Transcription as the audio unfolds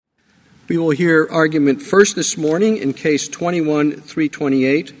We will hear argument first this morning in Case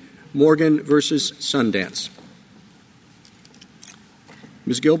 21-328, Morgan v. Sundance.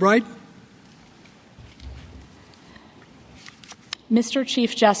 Ms. Gilbride? Mr.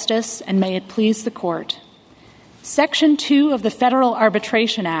 Chief Justice, and may it please the Court, Section 2 of the Federal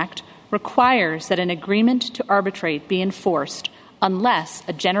Arbitration Act requires that an agreement to arbitrate be enforced unless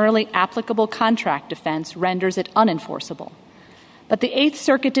a generally applicable contract defense renders it unenforceable. But the Eighth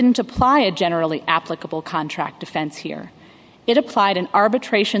Circuit didn't apply a generally applicable contract defense here. It applied an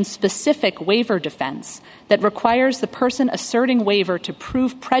arbitration-specific waiver defense that requires the person asserting waiver to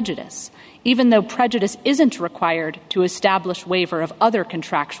prove prejudice, even though prejudice isn't required to establish waiver of other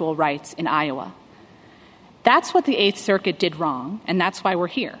contractual rights in Iowa. That's what the Eighth Circuit did wrong, and that's why we're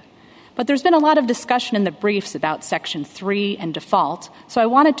here. But there's been a lot of discussion in the briefs about Section 3 and default, so I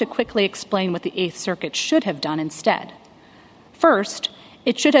wanted to quickly explain what the Eighth Circuit should have done instead. First,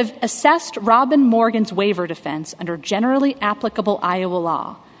 it should have assessed Robin Morgan's waiver defense under generally applicable Iowa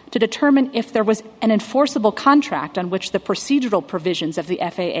law to determine if there was an enforceable contract on which the procedural provisions of the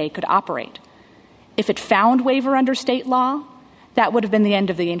FAA could operate. If it found waiver under state law, that would have been the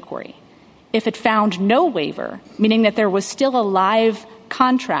end of the inquiry. If it found no waiver, meaning that there was still a live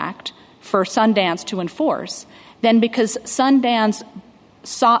contract for Sundance to enforce, then because Sundance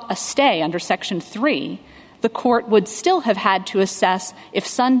sought a stay under Section 3, the court would still have had to assess if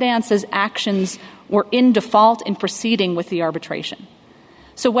Sundance's actions were in default in proceeding with the arbitration.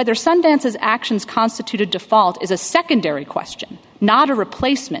 So whether Sundance's actions constituted default is a secondary question, not a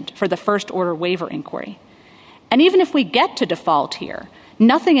replacement for the first-order waiver inquiry. And even if we get to default here,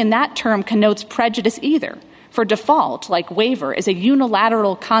 nothing in that term connotes prejudice either, for default, like waiver, is a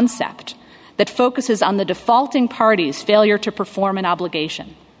unilateral concept that focuses on the defaulting party's failure to perform an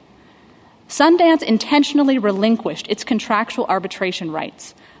obligation. Sundance intentionally relinquished its contractual arbitration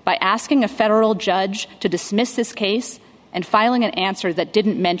rights by asking a federal judge to dismiss this case and filing an answer that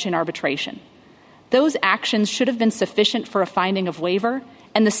didn't mention arbitration. Those actions should have been sufficient for a finding of waiver,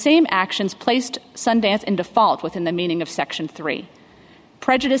 and the same actions placed Sundance in default within the meaning of Section 3.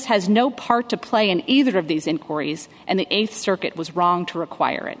 Prejudice has no part to play in either of these inquiries, and the Eighth Circuit was wrong to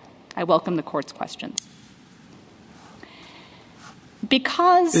require it. I welcome the Court's questions.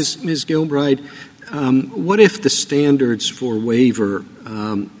 Because Ms. Gilbride, what if the standards for waiver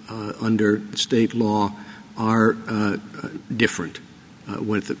under state law are different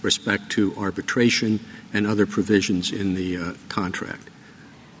with respect to arbitration and other provisions in the contract?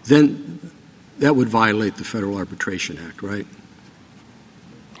 Then that would violate the Federal Arbitration Act, right?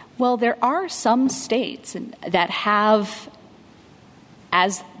 Well, there are some states that have,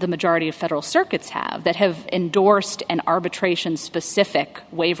 as the majority of federal circuits have, that have endorsed an arbitration-specific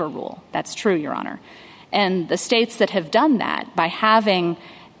waiver rule. That's true, Your Honor. And the states that have done that by having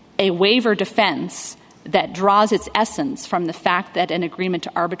a waiver defense that draws its essence from the fact that an agreement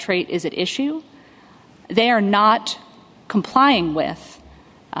to arbitrate is at issue, they are not complying with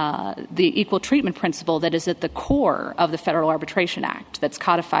the equal treatment principle that is at the core of the Federal Arbitration Act that's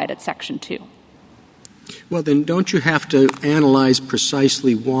codified at Section 2. Well, then don't you have to analyze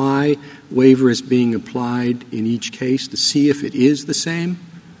precisely why waiver is being applied in each case to see if it is the same?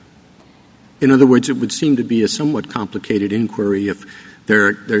 In other words, it would seem to be a somewhat complicated inquiry if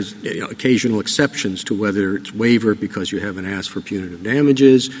there's occasional exceptions to whether it's waiver because you haven't asked for punitive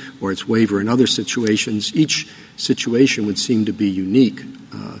damages or it's waiver in other situations. Each situation would seem to be unique.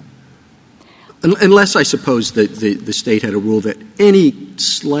 Unless, I suppose, that the state had a rule that any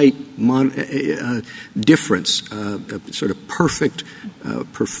slight difference, sort of perfect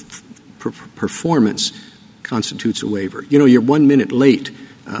performance, constitutes a waiver. You know, you're 1 minute late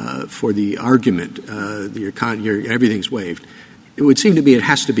for the argument. Everything's waived. It would seem to me it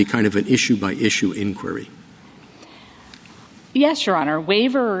has to be kind of an issue-by-issue inquiry. Yes, Your Honor.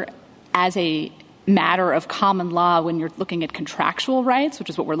 Waiver as a matter of common law when you're looking at contractual rights, which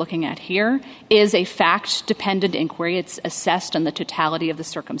is what we're looking at here, is a fact-dependent inquiry. It's assessed on the totality of the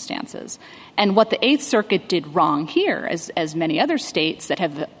circumstances. And what the Eighth Circuit did wrong here, as many other states that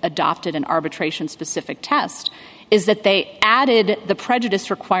have adopted an arbitration-specific test, is that they added the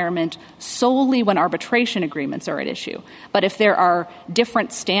prejudice requirement solely when arbitration agreements are at issue. But if there are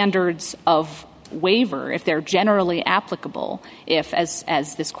different standards of waiver, if they're generally applicable, if,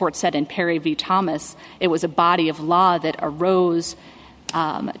 as this Court said in Perry v. Thomas, it was a body of law that arose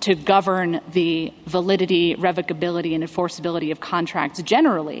to govern the validity, revocability, and enforceability of contracts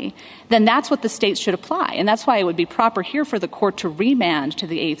generally, then that's what the states should apply. And that's why it would be proper here for the Court to remand to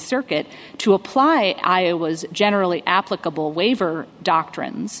the Eighth Circuit to apply Iowa's generally applicable waiver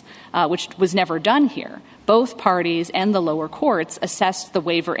doctrines, which was never done here. both parties and the lower courts assessed the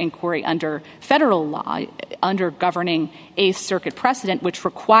waiver inquiry under federal law, under governing Eighth Circuit precedent, which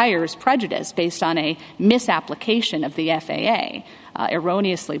requires prejudice based on a misapplication of the FAA,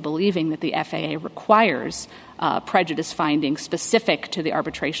 erroneously believing that the FAA requires prejudice findings specific to the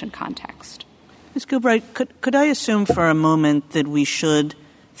arbitration context. Ms. Gilbride, could I assume for a moment that we should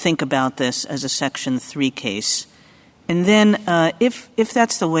think about this as a Section 3 case? And then if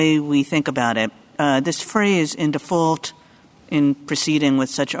that's the way we think about it, this phrase, in default in proceeding with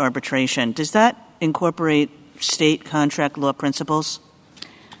such arbitration, does that incorporate state contract law principles?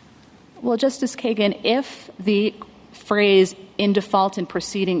 Well, Justice Kagan, if the phrase in default in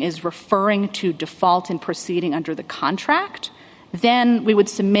proceeding is referring to default in proceeding under the contract, then we would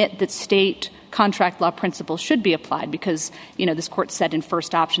submit that state contract law principles should be applied because, this court said in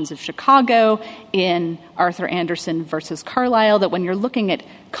First Options of Chicago, in Arthur Anderson versus Carlisle, that when you're looking at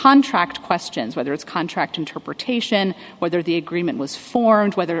contract questions, whether it's contract interpretation, whether the agreement was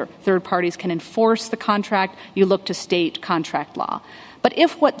formed, whether third parties can enforce the contract, you look to state contract law. But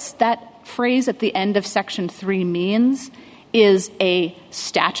if what's that phrase at the end of Section 3 means is a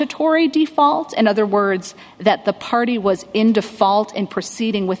statutory default, in other words, that the party was in default in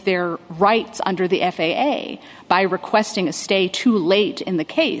proceeding with their rights under the FAA by requesting a stay too late in the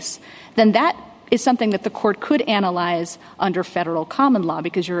case, then that is something that the court could analyze under federal common law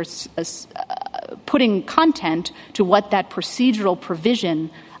because you're putting content to what that procedural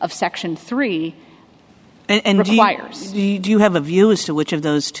provision of Section 3 requires. Do you have a view as to which of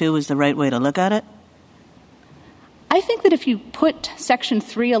those two is the right way to look at it? I think that if you put Section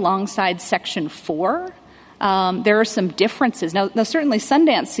 3 alongside Section 4, there are some differences. Now, certainly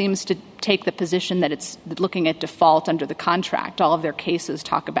Sundance seems to take the position that it's looking at default under the contract. All of their cases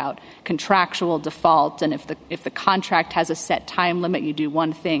talk about contractual default, and if the contract has a set time limit, you do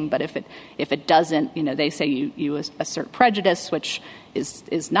one thing, but if it doesn't, they say you assert prejudice, which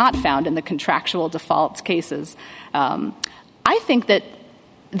is not found in the contractual default cases. I think that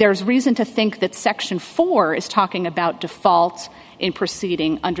there's reason to think that Section 4 is talking about default in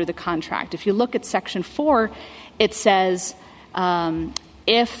proceeding under the contract. If you look at Section 4, it says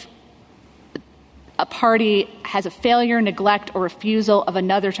if a party has a failure, neglect, or refusal of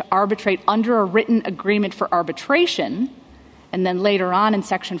another to arbitrate under a written agreement for arbitration, and then later on in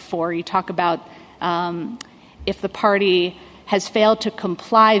Section 4 you talk about if the party has failed to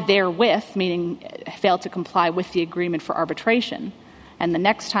comply therewith, meaning failed to comply with the agreement for arbitration. And the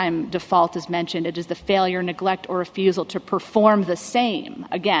next time default is mentioned, it is the failure, neglect, or refusal to perform the same.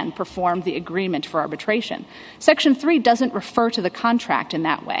 Again, perform the agreement for arbitration. Section 3 doesn't refer to the contract in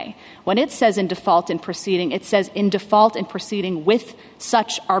that way. When it says in default in proceeding, it says in default in proceeding with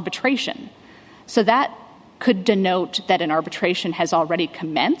such arbitration. So that could denote that an arbitration has already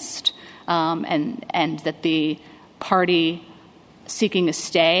commenced and that the party seeking a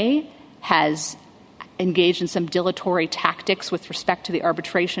stay has engaged in some dilatory tactics with respect to the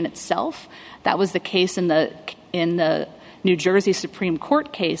arbitration itself. That was the case in the New Jersey Supreme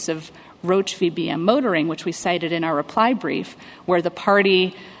Court case of Roach v. BM Motoring, which we cited in our reply brief, where the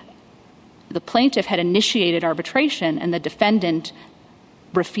plaintiff had initiated arbitration and the defendant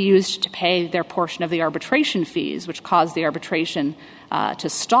refused to pay their portion of the arbitration fees, which caused the arbitration to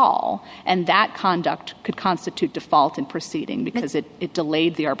stall. And that conduct could constitute default in proceeding because it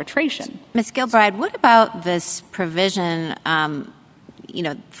delayed the arbitration. Ms. Gilbride, what about this provision,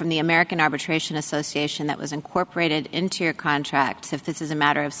 from the American Arbitration Association that was incorporated into your contract, if this is a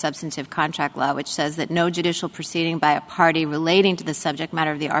matter of substantive contract law, which says that no judicial proceeding by a party relating to the subject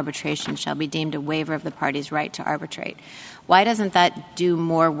matter of the arbitration shall be deemed a waiver of the party's right to arbitrate? Why doesn't that do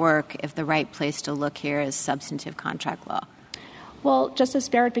more work if the right place to look here is substantive contract law? Well, Justice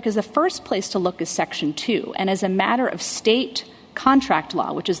Barrett, because the first place to look is Section 2. And as a matter of state contract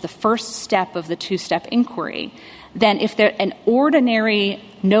law, which is the first step of the two-step inquiry, then if an ordinary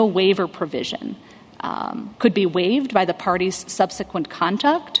no waiver provision could be waived by the party's subsequent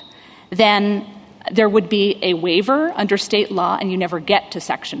conduct, then there would be a waiver under state law and you never get to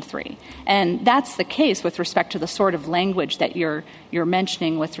Section 3. And that's the case with respect to the sort of language that you're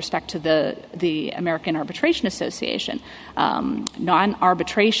mentioning with respect to the American Arbitration Association.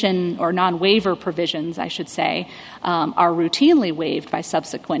 Non-arbitration or non-waiver provisions, I should say, are routinely waived by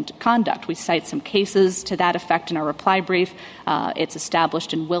subsequent conduct. We cite some cases to that effect in our reply brief. It's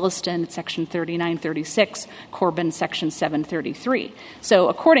established in Williston, Section 3936, Corbin, Section 733. So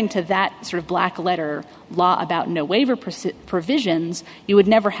according to that sort of black letter law about no waiver provisions, you would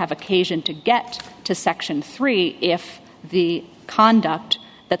never have occasion to get to Section 3 if the conduct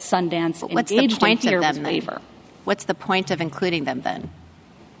that Sundance engaged in here was waiver. What's the point of including them then?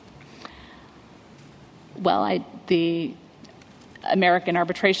 the American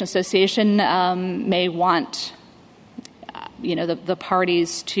Arbitration Association may want, the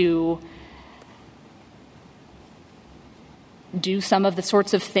parties to do some of the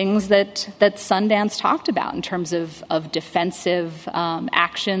sorts of things that Sundance talked about in terms of defensive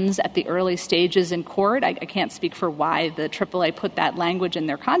actions at the early stages in court. I can't speak for why the AAA put that language in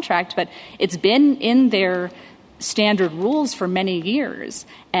their contract, but it's been in their standard rules for many years.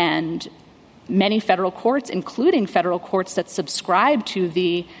 And many federal courts, including federal courts that subscribe to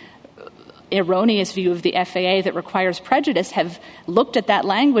the erroneous view of the FAA that requires prejudice, have looked at that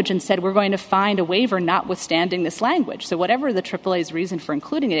language and said, we're going to find a waiver notwithstanding this language. So whatever the AAA's reason for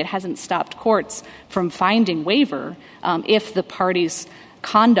including it, it hasn't stopped courts from finding waiver if the parties'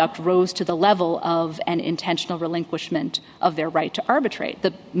 conduct rose to the level of an intentional relinquishment of their right to arbitrate.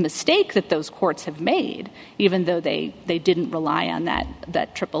 The mistake that those courts have made, even though they didn't rely on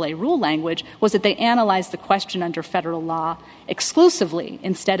that AAA rule language, was that they analyzed the question under federal law exclusively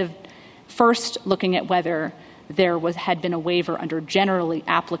instead of first looking at whether there had been a waiver under generally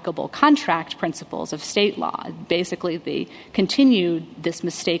applicable contract principles of state law. Basically, they continued this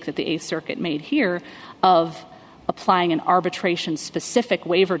mistake that the Eighth Circuit made here of applying an arbitration-specific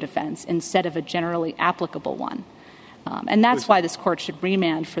waiver defense instead of a generally applicable one. And that's why this court should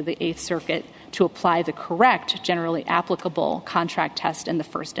remand for the Eighth Circuit to apply the correct generally applicable contract test in the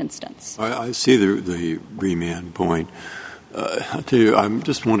first instance. I see the remand point. I'll tell you, I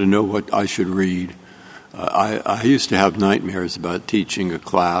just want to know what I should read. I used to have nightmares about teaching a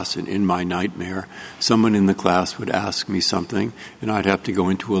class, and in my nightmare, someone in the class would ask me something, and I'd have to go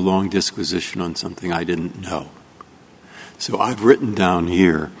into a long disquisition on something I didn't know. So I've written down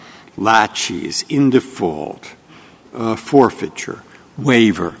here, laches, in default, forfeiture,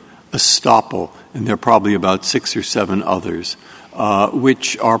 waiver, estoppel, and there are probably about 6 or 7 others,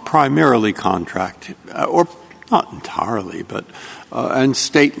 which are primarily contract, or not entirely, but and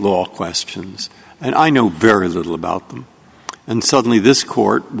state law questions. And I know very little about them. And suddenly this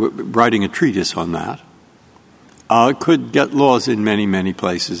court, writing a treatise on that, could get laws in many, many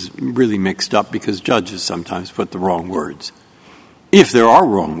places really mixed up because judges sometimes put the wrong words, if there are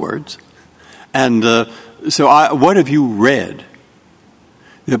wrong words. And what have you read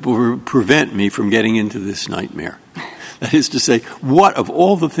that will prevent me from getting into this nightmare? That is to say, what of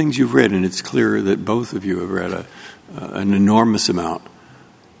all the things you've read, and it's clear that both of you have read an enormous amount,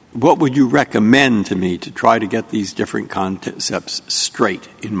 what would you recommend to me to try to get these different concepts straight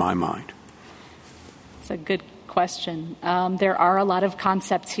in my mind? It's a good question. There are a lot of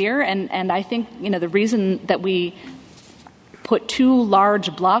concepts here, and I think the reason that we put 2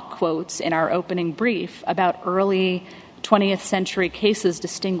 large block quotes in our opening brief about early 20th century cases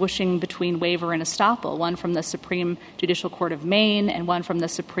distinguishing between waiver and estoppel, one from the Supreme Judicial Court of Maine and one from the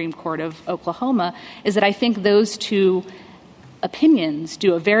Supreme Court of Oklahoma, is that I think those 2 opinions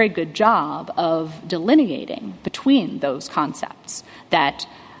do a very good job of delineating between those concepts, that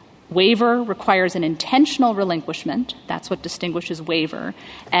waiver requires an intentional relinquishment, that's what distinguishes waiver,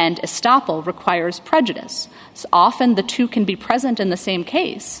 and estoppel requires prejudice. So often the 2 can be present in the same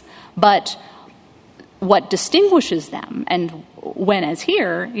case, but what distinguishes them, and when, as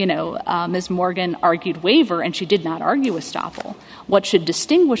here, Ms. Morgan argued waiver and she did not argue estoppel, what should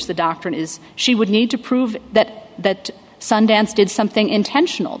distinguish the doctrine is she would need to prove that Sundance did something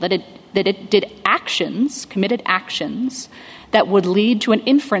intentional, that it did actions, committed actions, that would lead to an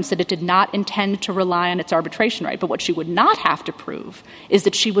inference that it did not intend to rely on its arbitration right. But what she would not have to prove is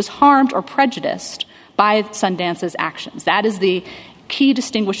that she was harmed or prejudiced by Sundance's actions. That is the key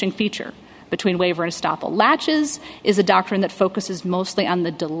distinguishing feature between waiver and estoppel. Laches is a doctrine that focuses mostly on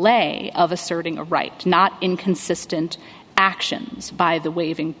the delay of asserting a right, not inconsistent actions by the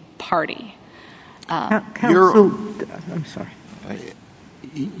waiving party. I'm sorry.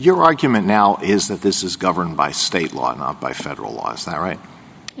 Your argument now is that this is governed by state law, not by federal law. Is that right?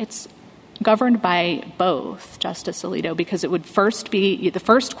 It's governed by both, Justice Alito, because it would first be, the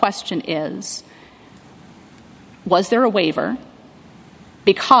first question is, was there a waiver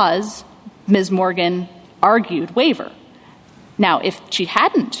because Ms. Morgan argued waiver? Now, if she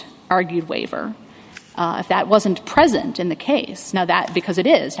hadn't argued waiver, if that wasn't present in the case, now that, because it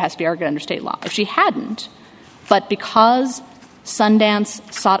has to be argued under state law. If she hadn't, but because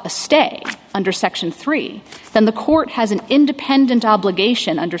Sundance sought a stay under Section 3, then the court has an independent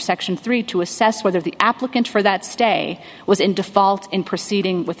obligation under Section 3 to assess whether the applicant for that stay was in default in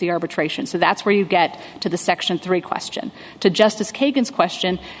proceeding with the arbitration. So that's where you get to the Section 3 question. To Justice Kagan's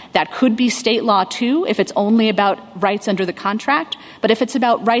question, that could be state law too if it's only about rights under the contract, but if it's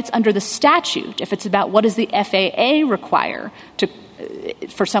about rights under the statute, if it's about what does the FAA require to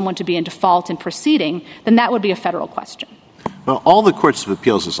for someone to be in default in proceeding, then that would be a federal question. Well, all the courts of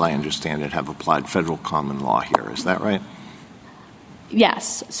appeals, as I understand it, have applied federal common law here. Is that right?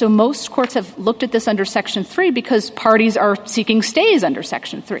 Yes. So most courts have looked at this under Section 3 because parties are seeking stays under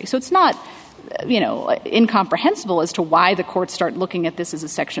Section 3. So it's not, incomprehensible as to why the courts start looking at this as a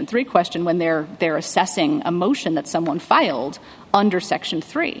Section 3 question when they're assessing a motion that someone filed under Section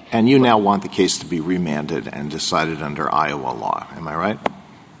 3. And you now want the case to be remanded and decided under Iowa law. Am I right?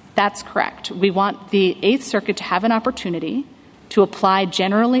 That's correct. We want the Eighth Circuit to have an opportunity to apply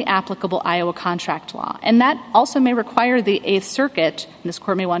generally applicable Iowa contract law. And that also may require the Eighth Circuit, and this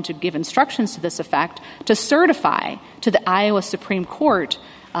court may want to give instructions to this effect, to certify to the Iowa Supreme Court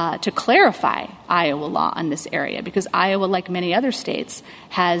to clarify Iowa law in this area, because Iowa, like many other states,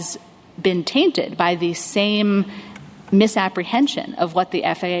 has been tainted by the same misapprehension of what the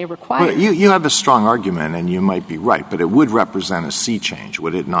FAA requires. Well, you have a strong argument, and you might be right, but it would represent a sea change,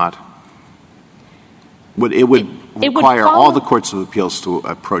 would it not? It would require all the courts of appeals to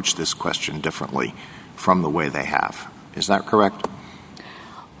approach this question differently from the way they have. Is that correct?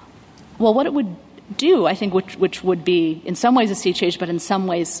 Well, what it would do, I think, which would be in some ways a sea change, but in some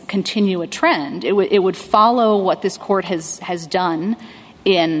ways continue a trend, it would follow what this court has done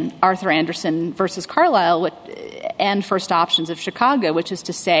in Arthur Anderson versus Carlisle and First Options of Chicago, which is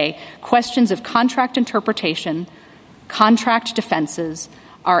to say questions of contract interpretation, contract defenses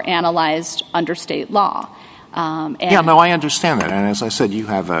are analyzed under state law. I understand that. And as I said, you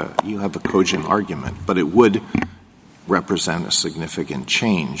have a cogent argument, but it would represent a significant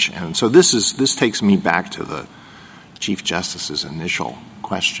change. And so this takes me back to the Chief Justice's initial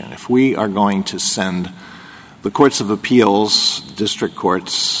question. If we are going to send the courts of appeals, district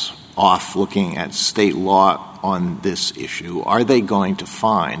courts, off looking at state law on this issue, are they going to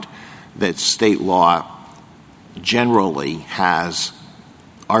find that state law generally has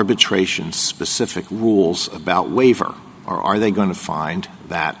arbitration-specific rules about waiver? Or are they going to find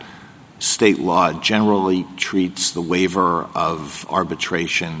that state law generally treats the waiver of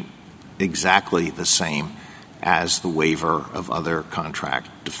arbitration exactly the same as the waiver of other contract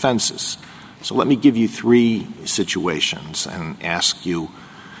defenses? So let me give you three situations and ask you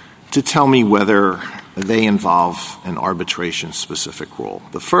to tell me whether they involve an arbitration-specific rule.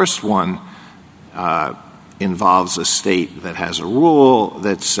 The first one involves a state that has a rule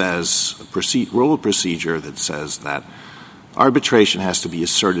that says, rule of procedure that says that arbitration has to be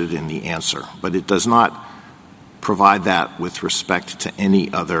asserted in the answer, but it does not provide that with respect to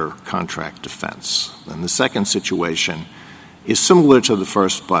any other contract defense. And the second situation is similar to the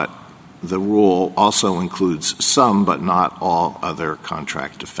first, but the rule also includes some but not all other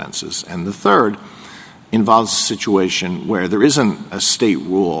contract defenses. And the third involves a situation where there isn't a state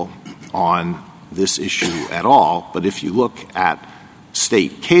rule on this issue at all, but if you look at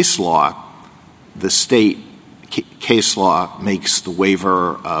state case law, the state case law makes the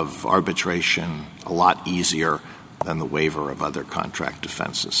waiver of arbitration a lot easier than the waiver of other contract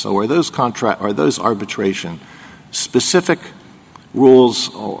defenses. So are those arbitration-specific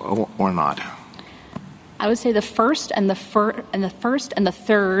rules or not? I would say the first and the third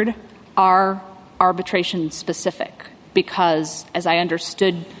are arbitration-specific because, as I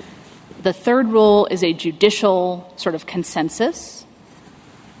understood, the third rule is a judicial sort of consensus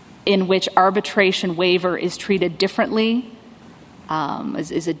in which arbitration waiver is treated differently,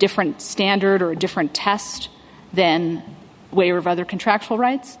 is a different standard or a different test than waiver of other contractual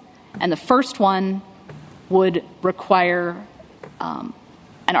rights. And the first one would require an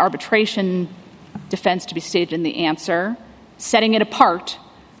arbitration defense to be stated in the answer, setting it apart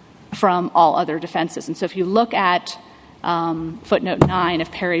from all other defenses. And so if you look at footnote 9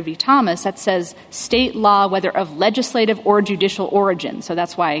 of Perry v. Thomas, that says state law, whether of legislative or judicial origin, so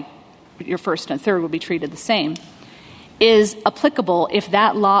that's why your first and third would be treated the same, is applicable if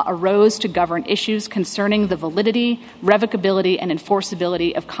that law arose to govern issues concerning the validity, revocability, and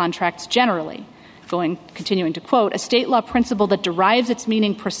enforceability of contracts generally. Continuing to quote, a state law principle that derives its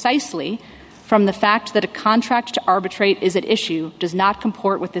meaning precisely from the fact that a contract to arbitrate is at issue does not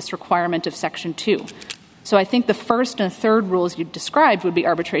comport with this requirement of Section 2. So I think the first and third rules you described would be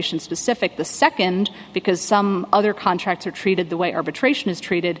arbitration-specific. The second, because some other contracts are treated the way arbitration is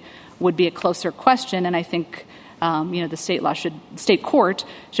treated, would be a closer question, and I think the state court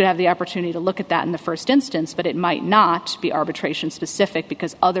should have the opportunity to look at that in the first instance, but it might not be arbitration-specific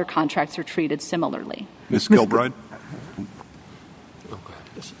because other contracts are treated similarly. Ms. Gilbride?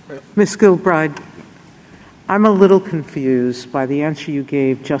 Ms. Gilbride, I'm a little confused by the answer you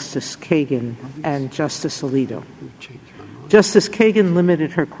gave Justice Kagan and Justice Alito. Justice Kagan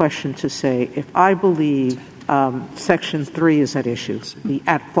limited her question to say, if I believe Section 3 is at issue, the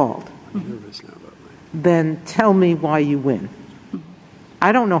at fault, then tell me why you win.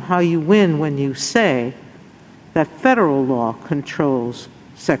 I don't know how you win when you say that federal law controls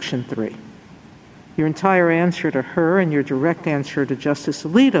Section 3. Your entire answer to her and your direct answer to Justice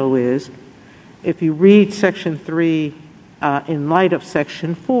Alito is, if you read Section 3 in light of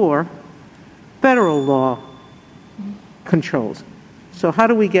Section 4, federal law controls. So how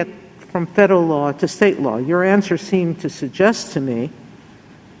do we get from federal law to state law? Your answer seemed to suggest to me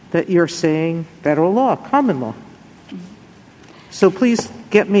that you're saying federal law, common law. So please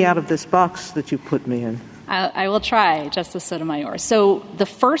get me out of this box that you put me in. I will try, Justice Sotomayor. So the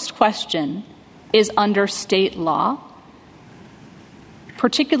first question is under state law,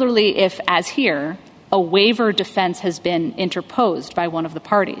 particularly if, as here, a waiver defense has been interposed by one of the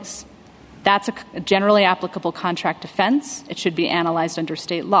parties. That's a generally applicable contract defense. It should be analyzed under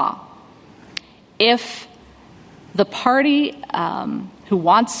state law. If the party who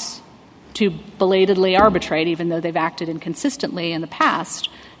wants to belatedly arbitrate, even though they've acted inconsistently in the past,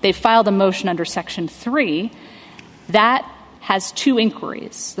 they filed a motion under Section 3, that has two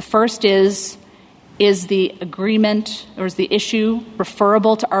inquiries. The first is the agreement or is the issue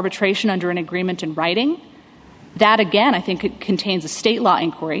referable to arbitration under an agreement in writing? That, again, I think it contains a state law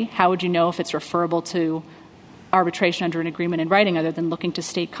inquiry. How would you know if it's referable to arbitration under an agreement in writing other than looking to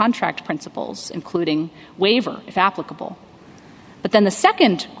state contract principles, including waiver, if applicable? But then the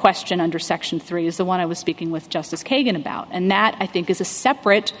second question under Section 3 is the one I was speaking with Justice Kagan about, and that, I think, is a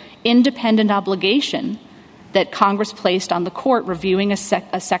separate, independent obligation that Congress placed on the court reviewing a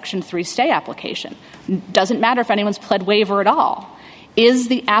Section 3 stay application. Doesn't matter if anyone's pled waiver at all. Is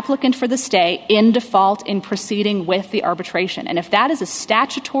the applicant for the stay in default in proceeding with the arbitration? And if that is a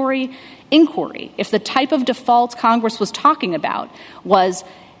statutory inquiry, if the type of default Congress was talking about was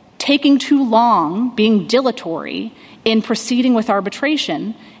taking too long, being dilatory in proceeding with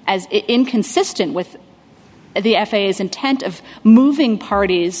arbitration as inconsistent with the FAA's intent of moving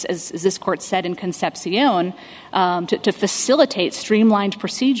parties, as this court said in Concepcion, to facilitate streamlined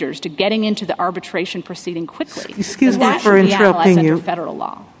procedures to getting into the arbitration proceeding quickly. Excuse me for interrupting you. Federal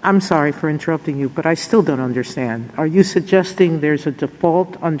law. I'm sorry for interrupting you, but I still don't understand. Are you suggesting there's a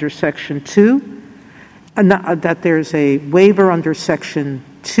default under Section 2? That there's a waiver under Section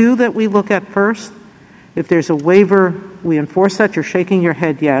 2 that we look at first? If there's a waiver, we enforce that? You're shaking your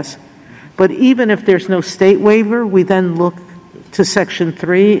head yes. But even if there's no state waiver, we then look to Section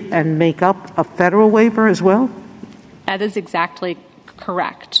 3 and make up a federal waiver as well? That is exactly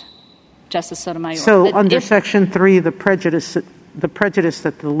correct, Justice Sotomayor. So under Section 3, the prejudice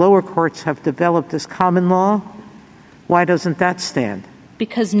that the lower courts have developed as common law, why doesn't that stand?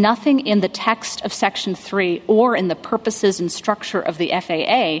 Because nothing in the text of Section 3 or in the purposes and structure of the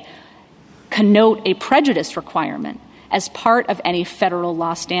FAA connote a prejudice requirement as part of any federal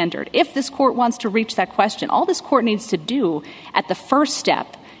law standard. If this court wants to reach that question, all this court needs to do at the first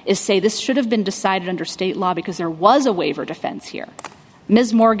step is say this should have been decided under state law because there was a waiver defense here.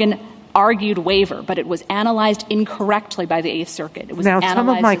 Ms. Morgan argued waiver, but it was analyzed incorrectly by the Eighth Circuit. It was now, some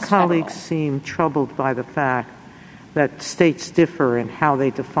of my colleagues federal. seem troubled by the fact that states differ in how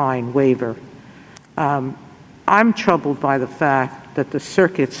they define waiver. I'm troubled by the fact that the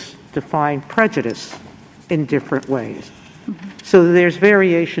circuits define prejudice in different ways. Mm-hmm. So there's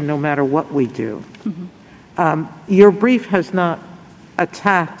variation no matter what we do. Mm-hmm. Your brief has not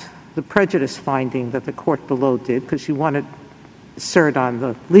attacked the prejudice finding that the court below did because you wanted cert on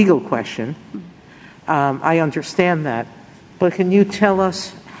the legal question. Mm-hmm. I understand that. But can you tell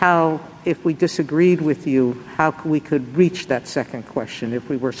us how, if we disagreed with you, how we could reach that second question if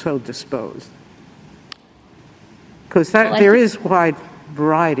we were so disposed? Because there is wide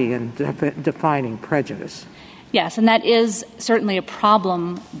variety in defining prejudice. Yes, and that is certainly a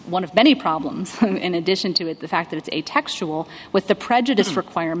problem, one of many problems, in addition to it, the fact that it's atextual, with the prejudice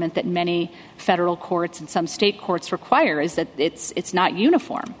requirement that many federal courts and some state courts require is that it's not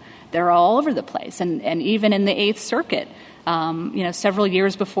uniform. They're all over the place. And even in the Eighth Circuit, several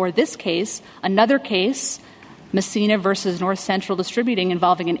years before this case, another case, Messina versus North Central Distributing,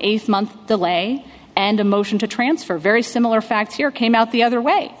 involving an 8-month delay and a motion to transfer. Very similar facts here came out the other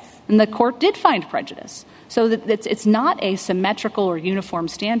way, and the court did find prejudice. So that it's not a symmetrical or uniform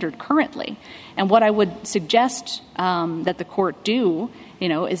standard currently. And what I would suggest that the court do,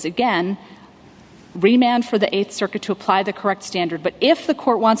 is, again, remand for the Eighth Circuit to apply the correct standard. But if the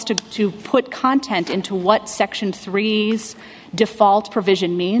court wants to put content into what Section 3's default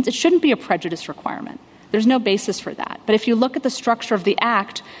provision means, it shouldn't be a prejudice requirement. There's no basis for that. But if you look at the structure of the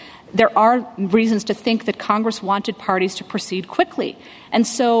Act, there are reasons to think that Congress wanted parties to proceed quickly. And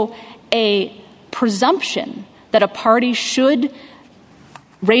so a presumption that a party should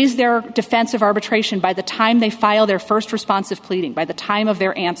raise their defense of arbitration by the time they file their first responsive pleading, by the time of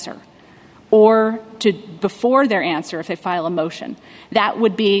their answer, or before their answer if they file a motion. That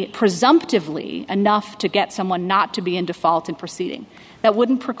would be presumptively enough to get someone not to be in default in proceeding. That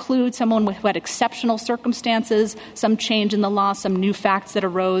wouldn't preclude someone who had exceptional circumstances, some change in the law, some new facts that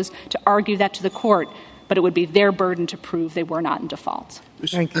arose, to argue that to the court, but it would be their burden to prove they were not in default.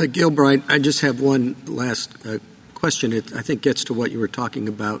 Gilbride, I just have one last question. It, I think, gets to what you were talking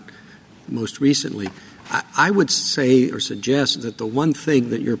about most recently. I would say or suggest that the one thing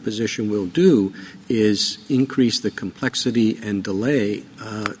that your position will do is increase the complexity and delay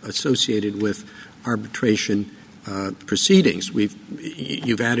associated with arbitration proceedings.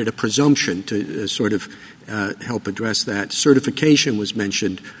 You've added a presumption to sort of help address that. Certification was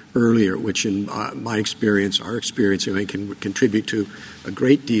mentioned earlier, which in my experience, our experience, can contribute to a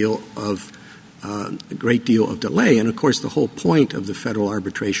great deal of delay. And, of course, the whole point of the Federal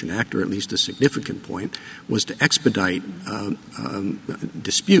Arbitration Act, or at least a significant point, was to expedite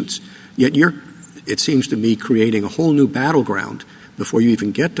disputes. Yet it seems to me, creating a whole new battleground before you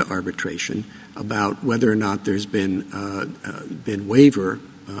even get to arbitration about whether or not there's been waiver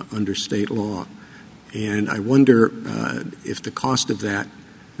under state law. And I wonder if the cost of that,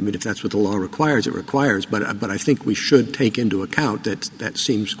 if that's what the law requires, it requires, but I think we should take into account that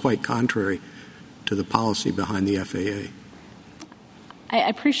seems quite contrary to the policy behind the FAA. I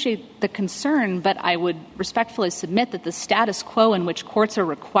appreciate the concern, but I would respectfully submit that the status quo in which courts are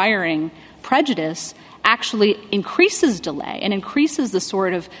requiring prejudice actually increases delay and increases the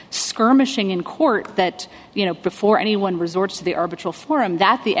sort of skirmishing in court that, before anyone resorts to the arbitral forum,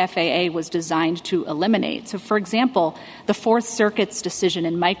 that the FAA was designed to eliminate. So, for example, the Fourth Circuit's decision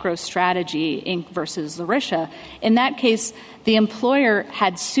in MicroStrategy, Inc. versus Larisha, in that case, the employer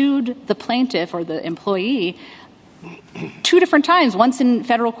had sued the plaintiff or the employee 2 different times, once in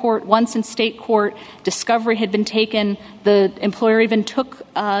federal court, once in state court. Discovery had been taken. The employer even took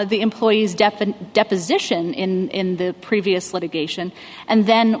the employee's deposition in the previous litigation. And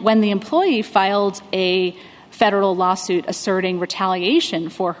then when the employee filed a federal lawsuit asserting retaliation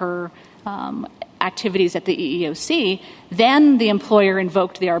for her activities at the EEOC, then the employer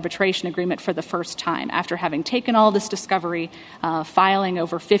invoked the arbitration agreement for the first time after having taken all this discovery, filing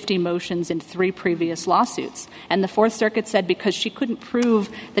over 50 motions in 3 previous lawsuits. And the Fourth Circuit said because she couldn't prove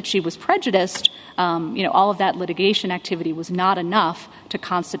that she was prejudiced, all of that litigation activity was not enough to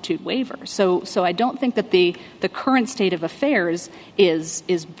constitute waiver. So I don't think that the current state of affairs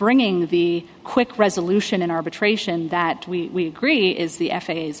is bringing the quick resolution in arbitration that we agree is the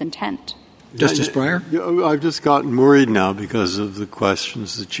FAA's intent. Justice Breyer? I've just gotten worried now because of the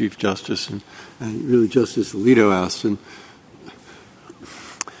questions the Chief Justice and really Justice Alito asked. And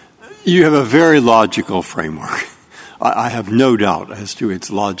you have a very logical framework. I have no doubt as to its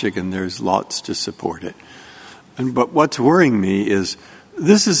logic, and there's lots to support it. But what's worrying me is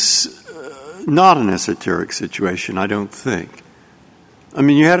this is not an esoteric situation, I don't think.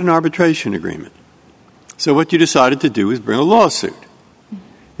 You had an arbitration agreement. So what you decided to do is bring a lawsuit.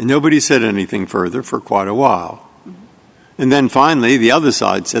 And nobody said anything further for quite a while. And then finally, the other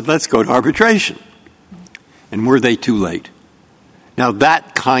side said, let's go to arbitration. And were they too late? Now,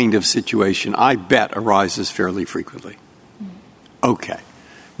 that kind of situation, I bet, arises fairly frequently. Okay.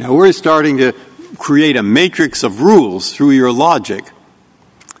 Now, we're starting to create a matrix of rules through your logic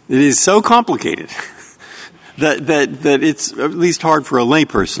that is so complicated that it's at least hard for a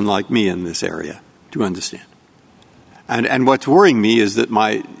layperson like me in this area to understand. And what's worrying me is that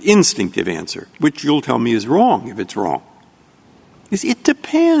my instinctive answer, which you'll tell me is wrong if it's wrong, is it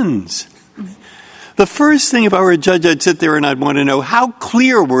depends. The first thing, if I were a judge, I'd sit there and I'd want to know how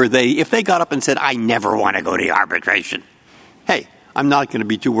clear were they if they got up and said, I never want to go to arbitration. Hey, I'm not going to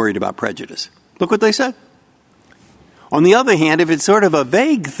be too worried about prejudice. Look what they said. On the other hand, if it's sort of a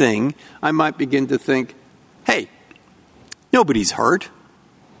vague thing, I might begin to think, hey, nobody's hurt.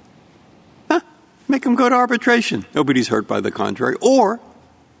 Make them go to arbitration. Nobody's hurt by the contrary. Or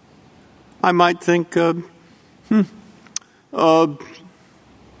I might think,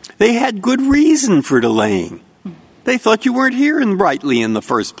 they had good reason for delaying. They thought you weren't here rightly in the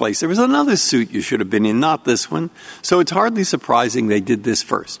first place. There was another suit you should have been in, not this one. So it's hardly surprising they did this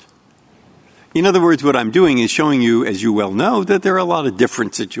first. In other words, what I'm doing is showing you, as you well know, that there are a lot of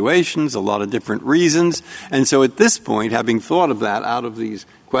different situations, a lot of different reasons. And so at this point, having thought of that out of these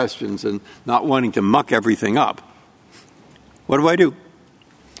questions and not wanting to muck everything up, what do?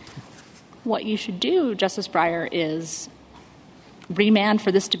 What you should do, Justice Breyer, is remand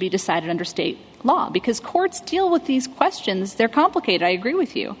for this to be decided under state law, because courts deal with these questions. They're complicated. I agree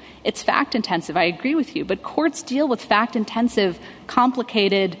with you. It's fact-intensive. I agree with you. But courts deal with fact-intensive,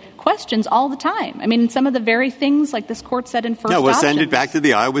 complicated questions all the time. I mean, some of the very things like this court said in first options. No, we'll send it back to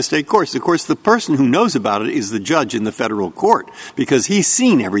the Iowa State courts. Of course, the person who knows about it is the judge in the federal court because he's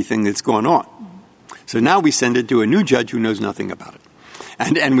seen everything that's going on. So now we send it to a new judge who knows nothing about it.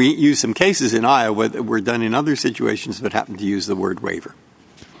 And we use some cases in Iowa that were done in other situations but happen to use the word waiver.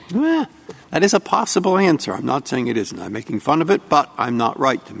 That is a possible answer. I'm not saying it isn't. I'm making fun of it, but I'm not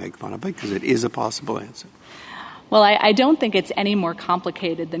right to make fun of it because it is a possible answer. Well, I don't think it's any more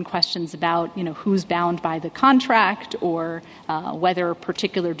complicated than questions about, who's bound by the contract or whether a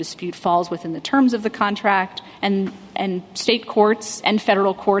particular dispute falls within the terms of the contract. And state courts and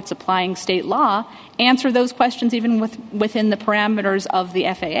federal courts applying state law answer those questions even within the parameters of the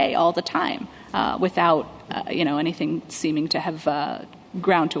FAA all the time without, anything seeming to have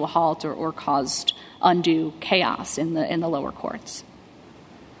ground to a halt or caused undue chaos in the lower courts.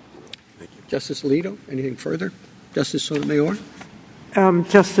 Thank you. Justice Alito, anything further? Justice Sotomayor?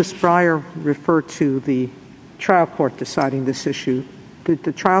 Justice Breyer referred to the trial court deciding this issue. Did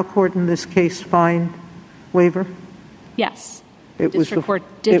the trial court in this case find waiver? Yes. It was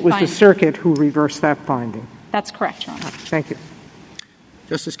the circuit who reversed that finding. That's correct, Your Honor. Thank you.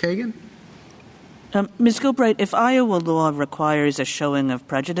 Justice Kagan? Ms. Gilbride, if Iowa law requires a showing of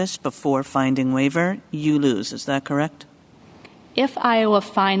prejudice before finding waiver, you lose. Is that correct? If Iowa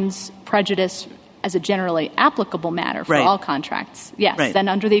finds prejudice as a generally applicable matter for all contracts, yes. Right. Then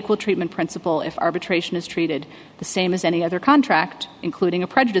under the equal treatment principle, if arbitration is treated the same as any other contract, including a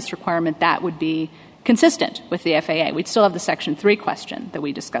prejudice requirement, that would be consistent with the FAA. We'd still have the Section 3 question that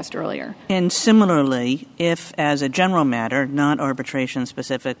we discussed earlier. And similarly, if as a general matter, not arbitration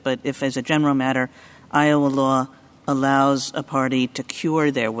specific, but if as a general matter, Iowa law allows a party to cure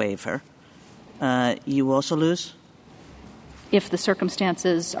their waiver, you also lose? If the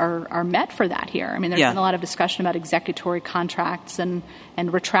circumstances are met for that here. I mean, there's been a lot of discussion about executory contracts and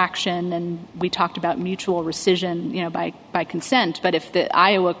retraction, and we talked about mutual rescission, by consent. But if the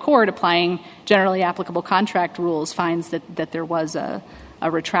Iowa court applying generally applicable contract rules finds that there was a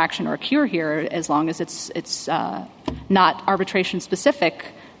retraction or a cure here, as long as it's not arbitration specific,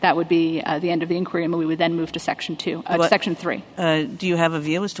 that would be the end of the inquiry, and we would then move to Section 3. Do you have a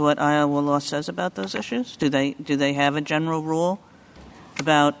view as to what Iowa law says about those issues? Do they have a general rule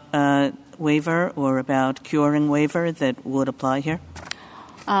about waiver or about curing waiver that would apply here?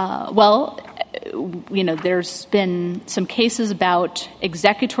 There's been some cases about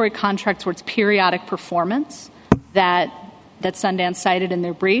executory contracts where it's periodic performance that Sundance cited in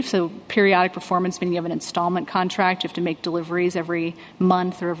their brief. So periodic performance, meaning you have an installment contract, you have to make deliveries every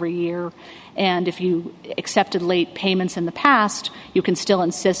month or every year. And if you accepted late payments in the past, you can still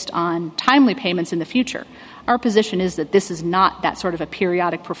insist on timely payments in the future. Our position is that this is not that sort of a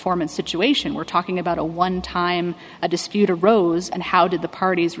periodic performance situation. We're talking about a dispute arose, and how did the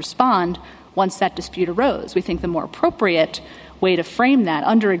parties respond once that dispute arose? We think the more appropriate way to frame that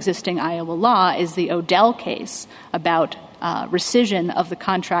under existing Iowa law is the Odell case about rescission of the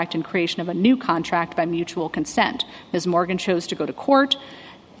contract and creation of a new contract by mutual consent. Ms. Morgan chose to go to court,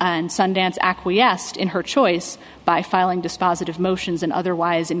 and Sundance acquiesced in her choice by filing dispositive motions and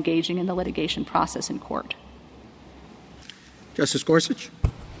otherwise engaging in the litigation process in court. Justice Gorsuch?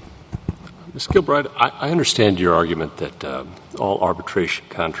 Ms. Gilbride, I understand your argument that all arbitration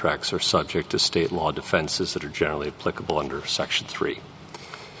contracts are subject to state law defenses that are generally applicable under Section 3.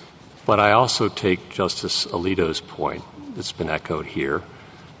 But I also take Justice Alito's point that's been echoed here,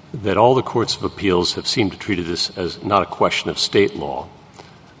 that all the courts of appeals have seemed to treat this as not a question of state law,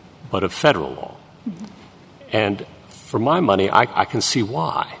 but of federal law. Mm-hmm. And for my money, I can see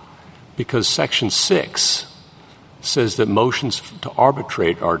why. Because Section 6 says that motions to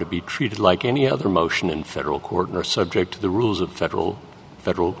arbitrate are to be treated like any other motion in federal court and are subject to the rules of federal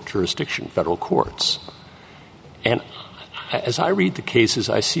jurisdiction, federal courts. And as I read the cases,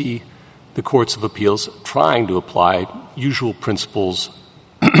 I see the courts of appeals trying to apply usual principles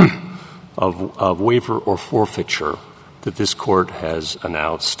of waiver or forfeiture that this court has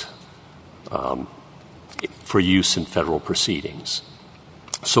announced for use in federal proceedings.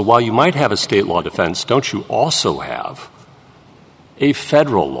 So while you might have a state law defense, don't you also have a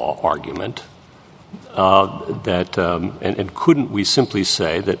federal law argument and couldn't we simply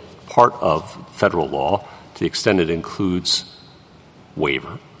say that part of federal law, to the extent it includes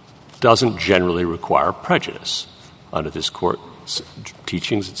waiver, doesn't generally require prejudice? Under this court's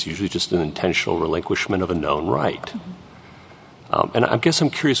teachings, it's usually just an intentional relinquishment of a known right. Mm-hmm. And I guess I'm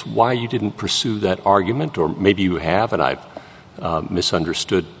curious why you didn't pursue that argument, or maybe you have, and I've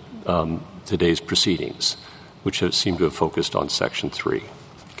misunderstood today's proceedings, which seem to have focused on Section 3.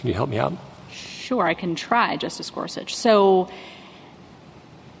 Can you help me out? Sure, I can try, Justice Gorsuch. So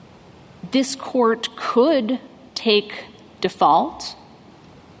this court could take default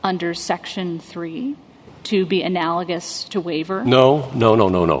under Section 3 to be analogous to waiver? No.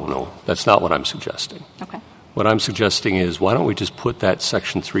 That's not what I'm suggesting. Okay. What I'm suggesting is, why don't we just put that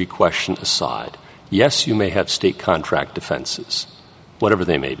Section 3 question aside? Yes, you may have state contract defenses, whatever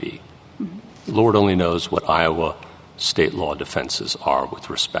they may be. Mm-hmm. Lord only knows what Iowa state law defenses are with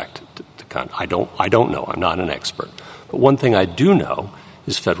respect to I don't know. I'm not an expert. But one thing I do know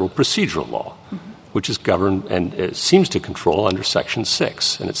is federal procedural law, mm-hmm. which is governed and it seems to control under Section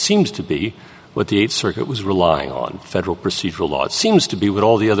 6. And it seems to be what the Eighth Circuit was relying on, federal procedural law. It seems to be what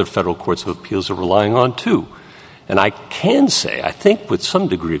all the other federal courts of appeals are relying on, too. And I can say, I think with some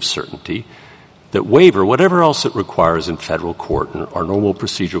degree of certainty, that waiver, whatever else it requires in federal court, our normal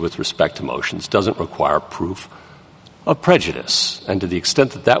procedure with respect to motions, doesn't require proof of prejudice. And to the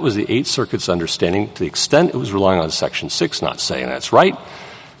extent that that was the Eighth Circuit's understanding, to the extent it was relying on Section 6, not saying that's right,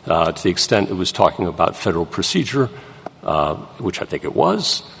 to the extent it was talking about federal procedure, which I think it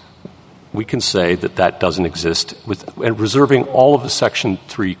was, we can say that that doesn't exist and reserving all of the Section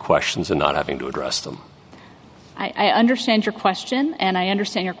 3 questions and not having to address them. I understand your question, and I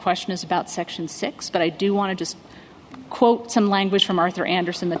understand your question is about Section 6, but I do want to just quote some language from Arthur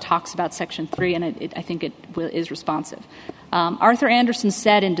Anderson that talks about Section 3, and I think it is responsive. Arthur Anderson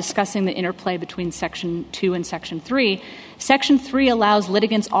said in discussing the interplay between Section 2 and Section 3, Section 3 allows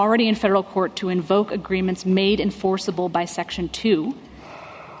litigants already in federal court to invoke agreements made enforceable by Section 2.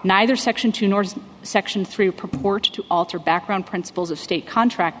 Neither Section 2 nor Section 3 purport to alter background principles of state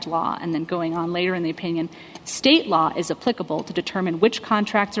contract law, and then going on later in the opinion, state law is applicable to determine which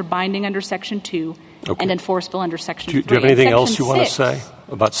contracts are binding under Section 2 and enforceable under Section 3. Do you have anything else you want to say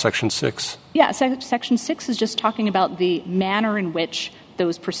about Section 6? Yeah, Section 6 is just talking about the manner in which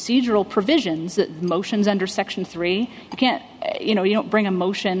those procedural provisions, motions under Section 3, you can't, you don't bring a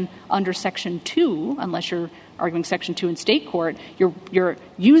motion under Section 2 unless you're arguing Section 2 in state court. You're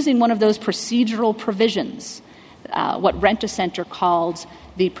using one of those procedural provisions, what Rent-A-Center called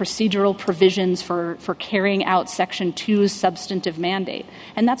the procedural provisions for carrying out Section 2's substantive mandate.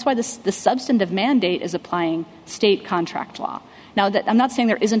 And that's why the substantive mandate is applying state contract law. Now, I'm not saying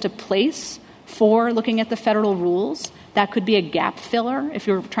there isn't a place for looking at the federal rules. That could be a gap filler if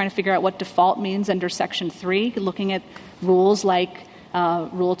you're trying to figure out what default means under Section 3, looking at rules like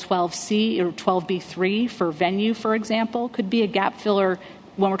Rule 12C or 12B3 for venue, for example, could be a gap filler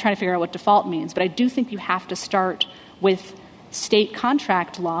when we're trying to figure out what default means. But I do think you have to start with state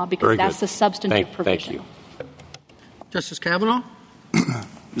contract law because that's the substantive provision. Thank you. Justice Kavanaugh?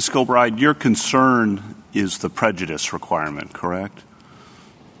 Ms. Kilbride, your concern is the prejudice requirement, correct?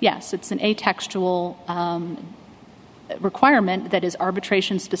 Yes, it's an atextual requirement that is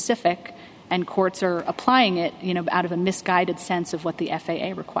arbitration-specific, and courts are applying it, out of a misguided sense of what the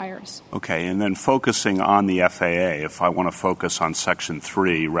FAA requires. Okay, and then focusing on the FAA, if I want to focus on Section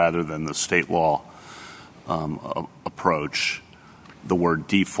 3 rather than the state law approach, the word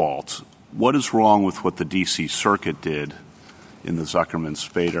default, what is wrong with what the D.C. Circuit did in the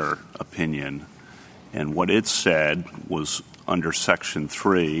Zuckerman-Spader opinion? And what it said was under Section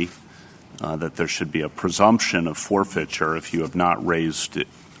 3 that there should be a presumption of forfeiture if you have not raised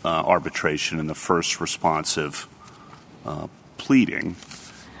arbitration in the first responsive pleading.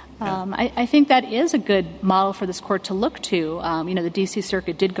 I think that is a good model for this court to look to. The D.C.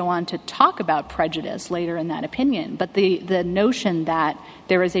 Circuit did go on to talk about prejudice later in that opinion, but the notion that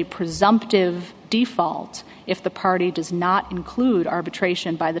there is a presumptive default if the party does not include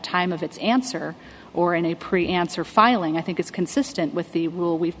arbitration by the time of its answer or in a pre-answer filing, I think is consistent with the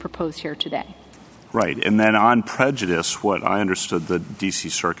rule we've proposed here today. Right. And then on prejudice, what I understood the D.C.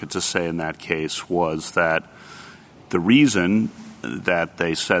 Circuit to say in that case was that the reason that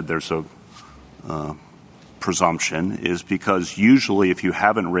they said there's a presumption is because usually if you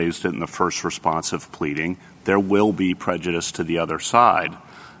haven't raised it in the first responsive pleading, there will be prejudice to the other side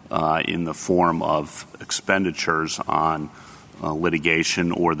in the form of expenditures on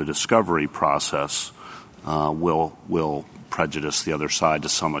litigation or the discovery process will prejudice the other side to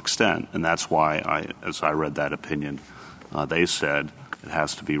some extent. And that's why, as I read that opinion, they said it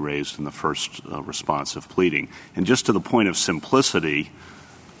has to be raised in the first responsive pleading. And just to the point of simplicity,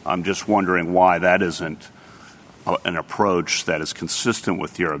 I'm just wondering why that isn't an approach that is consistent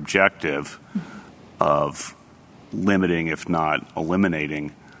with your objective of limiting, if not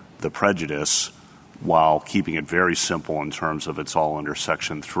eliminating, the prejudice while keeping it very simple in terms of it's all under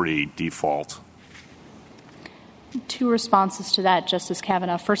Section 3 default. Two responses to that, Justice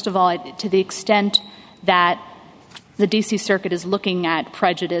Kavanaugh. First of all, to the extent that the D.C. Circuit is looking at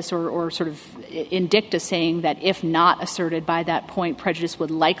prejudice or sort of in dicta saying that if not asserted by that point, prejudice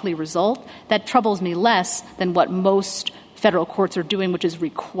would likely result, that troubles me less than what most federal courts are doing, which is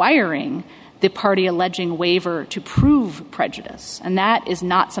requiring the party alleging waiver to prove prejudice. And that is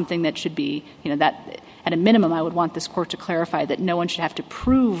not something that should be, that at a minimum, I would want this court to clarify that no one should have to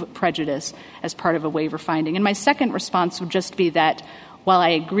prove prejudice as part of a waiver finding. And my second response would just be that while I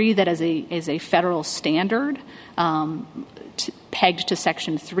agree that as a federal standard pegged to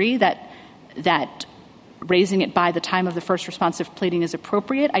Section 3, that raising it by the time of the first responsive pleading is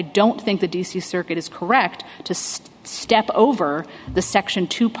appropriate, I don't think the D.C. Circuit is correct to step over the Section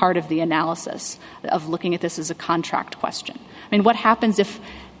 2 part of the analysis of looking at this as a contract question. I mean, what happens if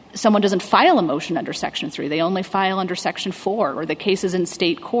someone doesn't file a motion under Section 3? They only file under Section 4, or the case is in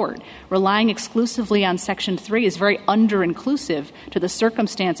state court. Relying exclusively on Section 3 is very under-inclusive to the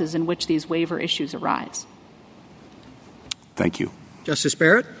circumstances in which these waiver issues arise. Thank you. Justice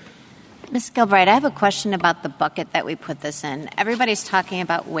Barrett? Ms. Gilbride, I have a question about the bucket that we put this in. Everybody's talking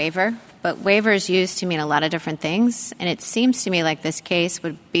about waiver, but waiver is used to mean a lot of different things, and it seems to me like this case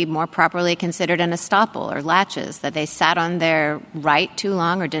would be more properly considered an estoppel or latches, that they sat on their right too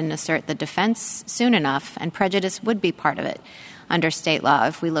long or didn't assert the defense soon enough, and prejudice would be part of it under state law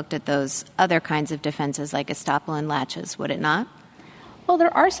if we looked at those other kinds of defenses like estoppel and latches, would it not? Well,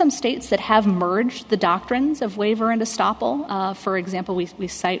 there are some states that have merged the doctrines of waiver and estoppel. For example, we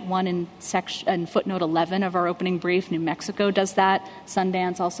cite one in footnote 11 of our opening brief. New Mexico does that.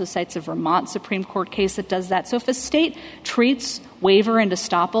 Sundance also cites a Vermont Supreme Court case that does that. So if a state treats waiver and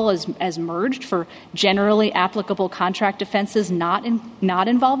estoppel as merged for generally applicable contract offenses not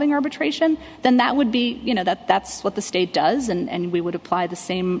involving arbitration, then that would be, that's what the state does, and we would apply the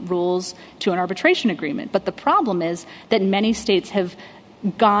same rules to an arbitration agreement. But the problem is that many states have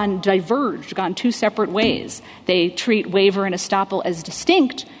gone two separate ways. They treat waiver and estoppel as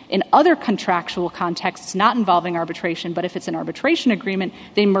distinct in other contractual contexts not involving arbitration, but if it's an arbitration agreement,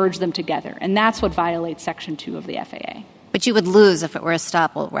 they merge them together. And that's what violates Section 2 of the FAA. But you would lose if it were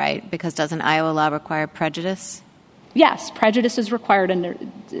estoppel, right? Because doesn't Iowa law require prejudice? Yes, prejudice is required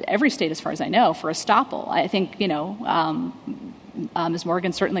in every state, as far as I know, for estoppel. I think, Ms.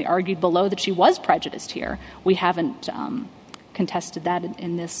 Morgan certainly argued below that she was prejudiced here. We haven't contested that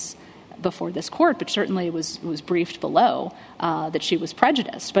in this before this court, but certainly it was briefed below that she was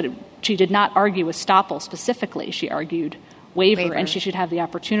prejudiced. But she did not argue estoppel specifically. She argued waiver, and she should have the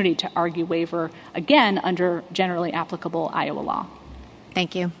opportunity to argue waiver again under generally applicable Iowa law.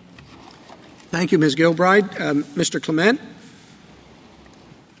 Thank you. Thank you, Ms. Gilbride. Mr. Clement?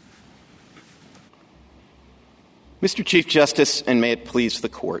 Mr. Chief Justice, and may it please the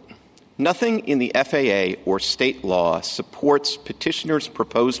Court, nothing in the FAA or state law supports petitioner's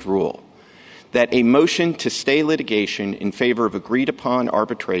proposed rule that a motion to stay litigation in favor of agreed-upon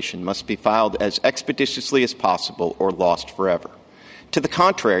arbitration must be filed as expeditiously as possible or lost forever. To the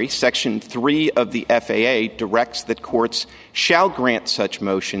contrary, Section 3 of the FAA directs that courts shall grant such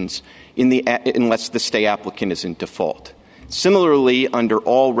motions unless the stay applicant is in default. Similarly, under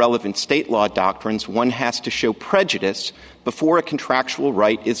all relevant state law doctrines, one has to show prejudice before a contractual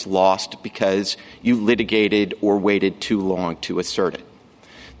right is lost because you litigated or waited too long to assert it.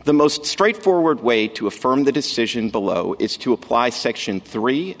 The most straightforward way to affirm the decision below is to apply Section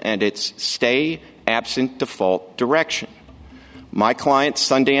 3 and its stay absent default direction. My client,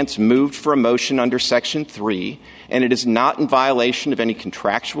 Sundance, moved for a motion under Section 3, and it is not in violation of any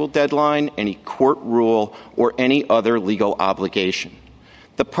contractual deadline, any court rule, or any other legal obligation.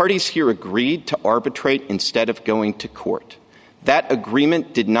 The parties here agreed to arbitrate instead of going to court. That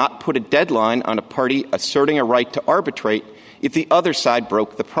agreement did not put a deadline on a party asserting a right to arbitrate if the other side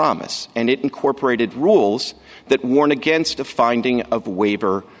broke the promise, and it incorporated rules that warn against a finding of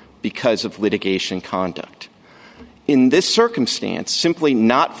waiver because of litigation conduct. In this circumstance, simply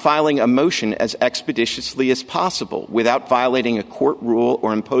not filing a motion as expeditiously as possible without violating a court rule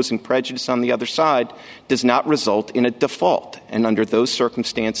or imposing prejudice on the other side does not result in a default, and under those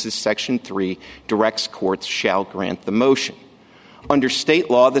circumstances, Section 3 directs courts shall grant the motion. Under state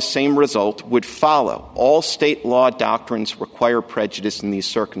law, the same result would follow. All state law doctrines require prejudice in these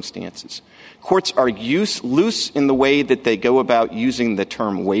circumstances. Courts are loose in the way that they go about using the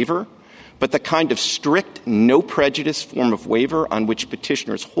term waiver, but the kind of strict, no prejudice form of waiver on which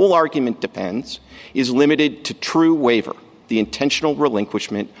petitioner's whole argument depends is limited to true waiver, the intentional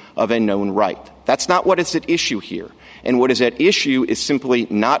relinquishment of a known right. That's not what is at issue here. And what is at issue is simply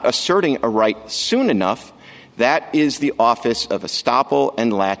not asserting a right soon enough. That is the office of estoppel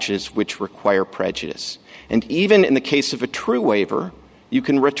and latches, which require prejudice. And even in the case of a true waiver, you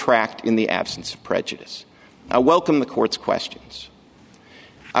can retract in the absence of prejudice. I welcome the Court's questions.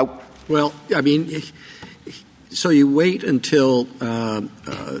 So you wait until,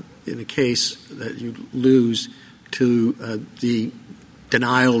 in a case that you lose, to the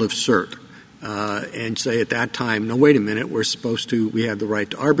denial of cert, and say at that time, no, wait a minute, we have the right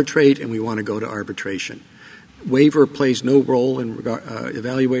to arbitrate and we want to go to arbitration. Waiver plays no role in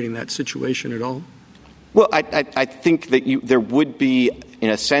evaluating that situation at all? Well, I think that there would be, in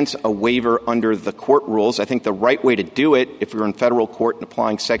a sense, a waiver under the court rules. I think the right way to do it, if you're in federal court and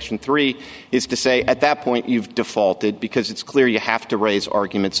applying Section 3, is to say at that point you've defaulted because it's clear you have to raise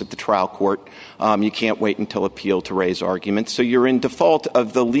arguments at the trial court. You can't wait until appeal to raise arguments. So you're in default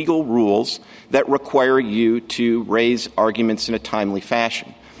of the legal rules that require you to raise arguments in a timely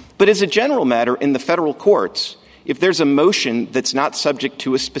fashion. But as a general matter, in the federal courts, if there's a motion that's not subject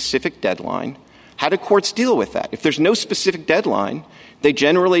to a specific deadline, how do courts deal with that? If there's no specific deadline, they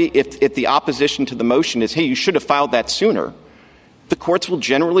generally, if the opposition to the motion is, hey, you should have filed that sooner, the courts will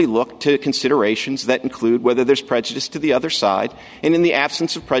generally look to considerations that include whether there's prejudice to the other side. And in the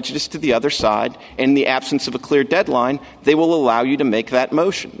absence of prejudice to the other side, and in the absence of a clear deadline, they will allow you to make that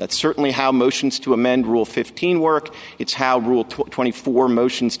motion. That's certainly how motions to amend Rule 15 work. It's how Rule 24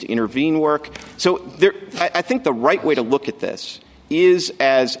 motions to intervene work. So I think the right way to look at this is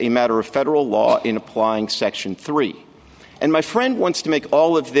as a matter of federal law in applying Section 3. And my friend wants to make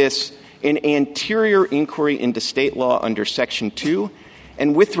all of this an anterior inquiry into state law under Section 2.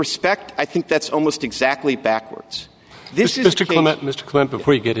 And with respect, I think that's almost exactly backwards. Mr. Clement,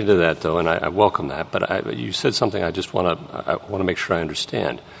 before you get into that, though, and I welcome that, but you said something I want to make sure I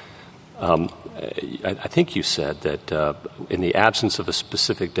understand. I think you said that in the absence of a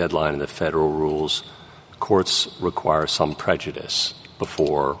specific deadline in the federal rules, courts require some prejudice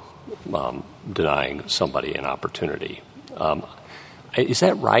before denying somebody an opportunity. Is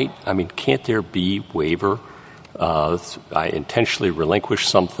that right? I mean, can't there be waiver? I intentionally relinquish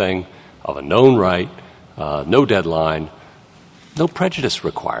something of a known right, no deadline, no prejudice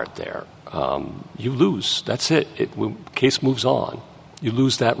required there. You lose. That's it. Case moves on. You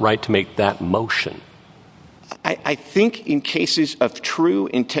lose that right to make that motion. I think in cases of true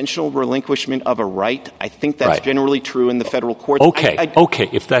intentional relinquishment of a right, I think that's generally true in the federal courts. Okay.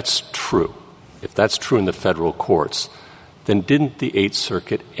 If that's true in the federal courts, then didn't the Eighth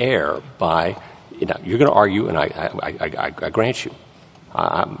Circuit err by, you're going to argue, and I grant you,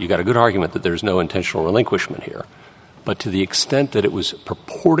 you got a good argument that there's no intentional relinquishment here. But to the extent that it was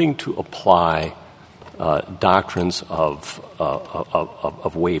purporting to apply doctrines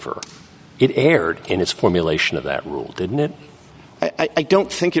of waiver, it erred in its formulation of that rule, didn't it? I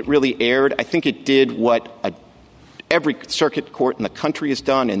don't think it really erred. I think it did what every circuit court in the country has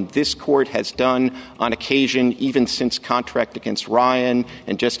done, and this court has done on occasion, even since Contract against Ryan,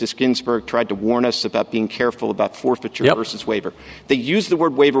 and Justice Ginsburg tried to warn us about being careful about forfeiture versus waiver. They used the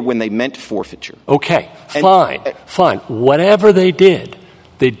word waiver when they meant forfeiture. Okay, fine. Whatever they did,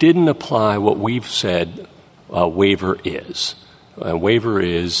 they didn't apply what we've said waiver is. Waiver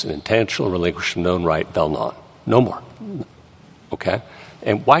is an intentional relinquishment of known right, vel non. No more. Okay?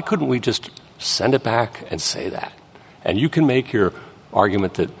 And why couldn't we just send it back and say that? And you can make your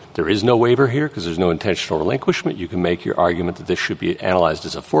argument that there is no waiver here because there's no intentional relinquishment. You can make your argument that this should be analyzed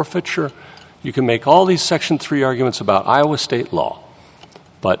as a forfeiture. You can make all these Section 3 arguments about Iowa state law.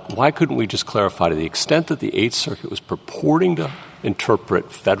 But why couldn't we just clarify to the extent that the Eighth Circuit was purporting to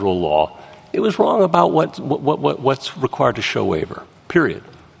interpret federal law, it was wrong about what's required to show waiver, period.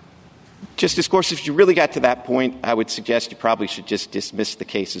 Justice Gorsuch, if you really got to that point, I would suggest you probably should just dismiss the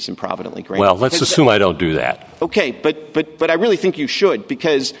cases and providently grant. Well, let's assume I don't do that. Okay, but I really think you should,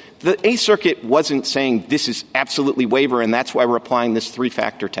 because the Eighth Circuit wasn't saying this is absolutely waiver and that's why we're applying this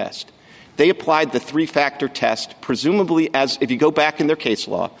three-factor test. They applied the three-factor test, presumably as, if you go back in their case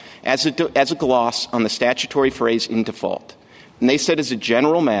law, as a gloss on the statutory phrase in default. And they said as a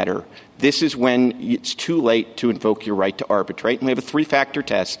general matter, this is when it's too late to invoke your right to arbitrate. And we have a three-factor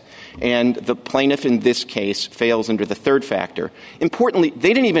test, and the plaintiff in this case fails under the third factor. Importantly,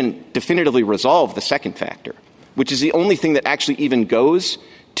 they didn't even definitively resolve the second factor, which is the only thing that actually even goes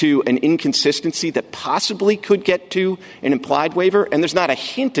to an inconsistency that possibly could get to an implied waiver. And there's not a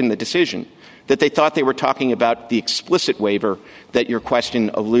hint in the decision that they thought they were talking about the explicit waiver that your question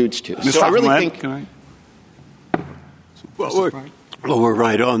alludes to. Mr. So I really think... Well, we're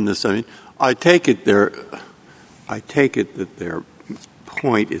right on this. I mean, I take it that their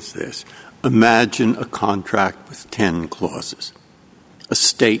point is this. Imagine a contract with 10 clauses, a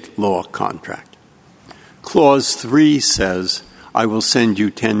state law contract. Clause 3 says, I will send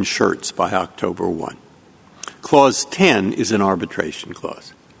you 10 shirts by October 1. Clause 10 is an arbitration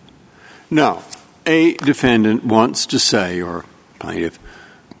clause. Now, a defendant wants to say, or plaintiff,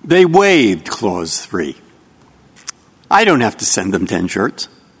 they waived Clause 3. I don't have to send them 10 shirts.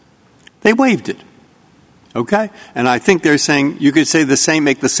 They waived it. Okay? And I think they're saying you could say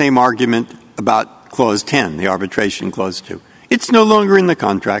make the same argument about Clause 10, the arbitration clause 2. It's no longer in the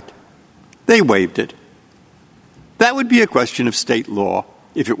contract. They waived it. That would be a question of state law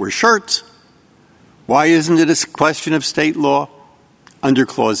if it were shirts. Why isn't it a question of state law under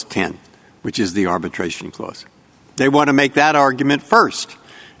Clause 10, which is the arbitration clause? They want to make that argument first.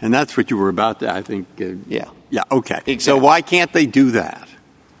 And that's what you were about to, I think. Yeah, okay. Exactly. So why can't they do that?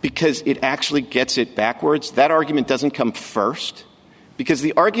 Because it actually gets it backwards. That argument doesn't come first. Because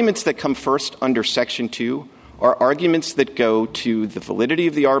the arguments that come first under Section 2 are arguments that go to the validity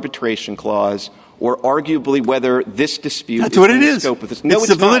of the arbitration clause or arguably whether this dispute That's what it is. Scope of this. No,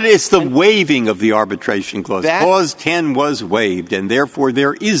 it's not. It's the waiving of the arbitration clause. Clause 10 was waived, and therefore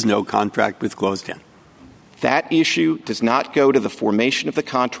there is no contract with Clause 10. That issue does not go to the formation of the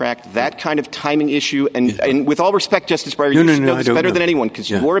contract, that kind of timing issue. And with all respect, Justice Breyer, you should know this better than anyone,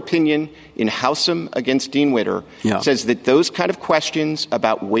 because your opinion in Howsam against Dean Witter says that those kind of questions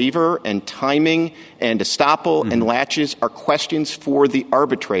about waiver and timing and estoppel and latches are questions for the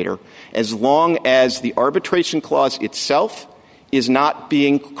arbitrator, as long as the arbitration clause itself is not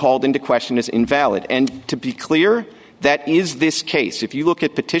being called into question as invalid. And to be clear, that is this case. If you look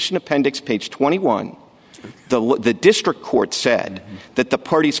at Petition Appendix, page 21, the district court said that the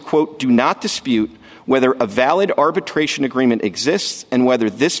parties, quote, do not dispute whether a valid arbitration agreement exists and whether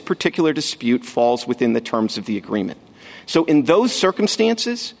this particular dispute falls within the terms of the agreement. So in those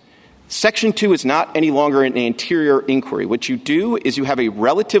circumstances, Section 2 is not any longer an anterior inquiry. What you do is you have a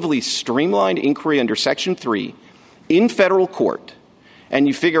relatively streamlined inquiry under Section 3 in federal court, and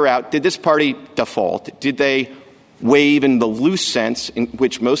you figure out, did this party default? Did they waive in the loose sense in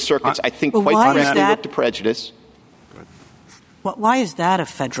which most circuits, I think, quite correctly look to prejudice? Why is that a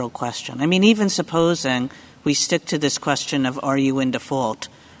federal question? I mean, even supposing we stick to this question of are you in default,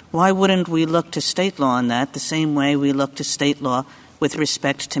 why wouldn't we look to state law on that the same way we look to state law with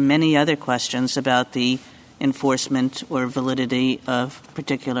respect to many other questions about the enforcement or validity of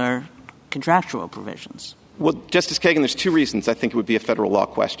particular contractual provisions? Well, Justice Kagan, there's two reasons I think it would be a federal law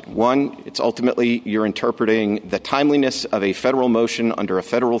question. One, it's ultimately you're interpreting the timeliness of a federal motion under a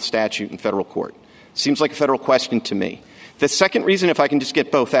federal statute in federal court. Seems like a federal question to me. The second reason, if I can just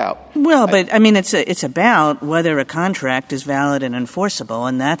get both out. Well, but I mean, it's about whether a contract is valid and enforceable,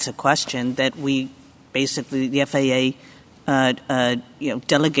 and that's a question that we basically, the FAA,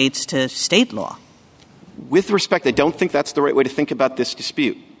 delegates to state law. With respect, I don't think that's the right way to think about this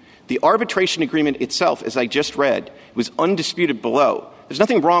dispute. The arbitration agreement itself, as I just read, was undisputed below. There's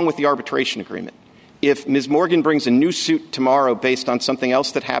nothing wrong with the arbitration agreement. If Ms. Morgan brings a new suit tomorrow based on something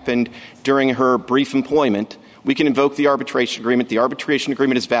else that happened during her brief employment, we can invoke the arbitration agreement. The arbitration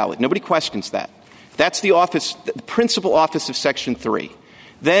agreement is valid. Nobody questions that. That's the principal office of Section 3.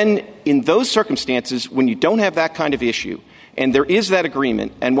 Then, in those circumstances, when you don't have that kind of issue, and there is that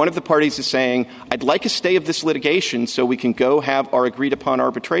agreement, and one of the parties is saying, I'd like a stay of this litigation so we can go have our agreed-upon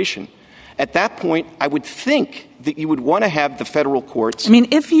arbitration, at that point, I would think that you would want to have the federal courts. I mean,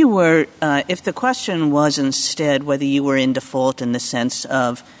 if the question was instead whether you were in default in the sense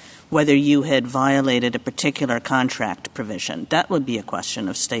of whether you had violated a particular contract provision, that would be a question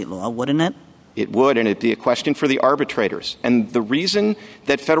of state law, wouldn't it? It would, and it'd be a question for the arbitrators. And the reason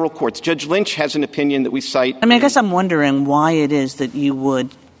that federal courts, Judge Lynch has an opinion that we cite. I mean, I guess I'm wondering why it is that you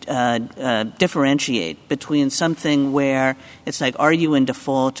would differentiate between something where it's like, are you in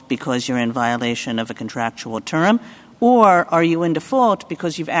default because you're in violation of a contractual term, or are you in default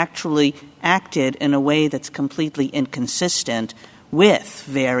because you've actually acted in a way that's completely inconsistent with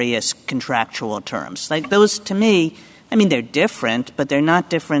various contractual terms? Like those, to me, I mean, they're different, but they're not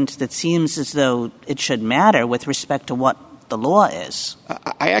different that seems as though it should matter with respect to what the law is.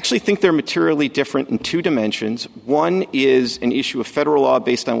 I actually think they're materially different in two dimensions. One is an issue of federal law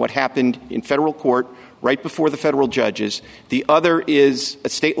based on what happened in federal court right before the federal judges. The other is a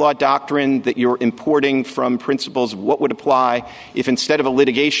state law doctrine that you're importing from principles of what would apply if instead of a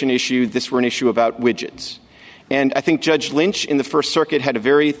litigation issue, this were an issue about widgets. And I think Judge Lynch in the First Circuit had a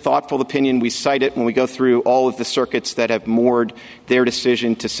very thoughtful opinion. We cite it when we go through all of the circuits that have moored their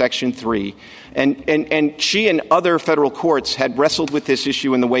decision to Section 3. And she and other federal courts had wrestled with this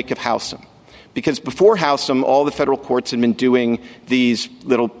issue in the wake of Howsam. Because before Howsam, all the federal courts had been doing these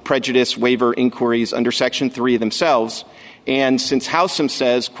little prejudice waiver inquiries under Section 3 themselves. And since Howsam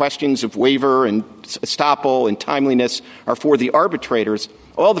says questions of waiver and estoppel and timeliness are for the arbitrators,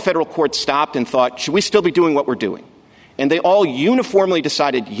 all the federal courts stopped and thought, should we still be doing what we're doing? And they all uniformly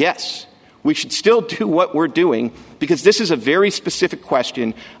decided, yes, we should still do what we're doing because this is a very specific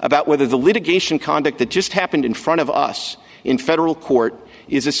question about whether the litigation conduct that just happened in front of us in federal court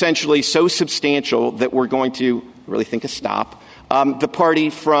is essentially so substantial that we're going to really think a stop the party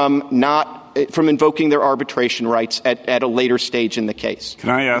from invoking their arbitration rights at a later stage in the case. Can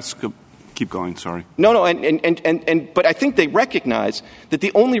I ask? Keep going. Sorry. No. But I think they recognize that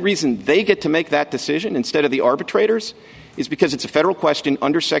the only reason they get to make that decision instead of the arbitrators is because it's a federal question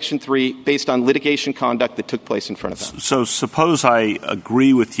under Section 3 based on litigation conduct that took place in front of them. So suppose I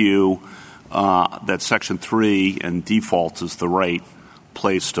agree with you that Section 3 and default is the right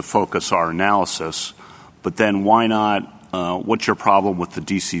place to focus our analysis, but then why not, what's your problem with the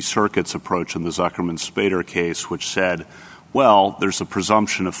D.C. Circuit's approach in the Zuckerman-Spader case, which said, well, there's a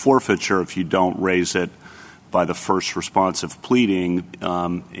presumption of forfeiture if you don't raise it by the first responsive pleading,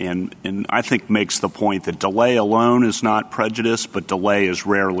 and I think makes the point that delay alone is not prejudice, but delay is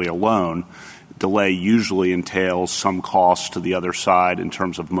rarely alone. Delay usually entails some cost to the other side in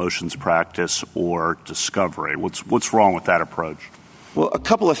terms of motions practice or discovery. What's wrong with that approach? Well, a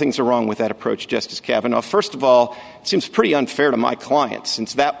couple of things are wrong with that approach, Justice Kavanaugh. First of all, it seems pretty unfair to my clients,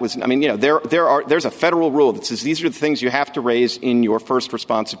 since that was, there's a federal rule that says these are the things you have to raise in your first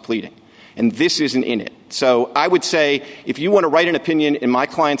responsive pleading. And this isn't in it. So I would say if you want to write an opinion in my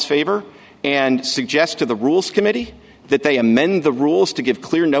client's favor and suggest to the Rules Committee that they amend the rules to give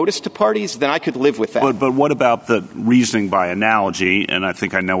clear notice to parties, then I could live with that. But what about the reasoning by analogy? And I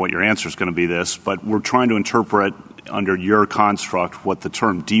think I know what your answer is going to be this, but we're trying to interpret under your construct what the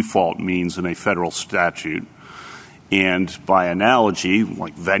term default means in a federal statute. And by analogy,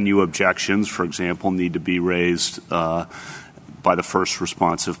 like venue objections, for example, need to be raised by the first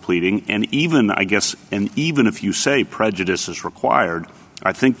responsive pleading. And even if you say prejudice is required,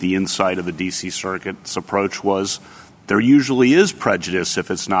 I think the insight of the D.C. Circuit's approach was there usually is prejudice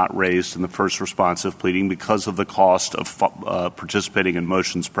if it's not raised in the first responsive pleading because of the cost of participating in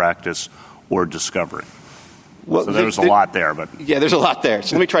motions practice or discovery. Well, so there's a lot there. Yeah, there's a lot there.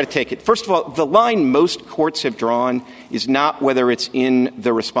 So let me try to take it. First of all, the line most courts have drawn is not whether it's in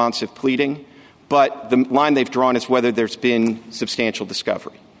the responsive pleading, but the line they've drawn is whether there's been substantial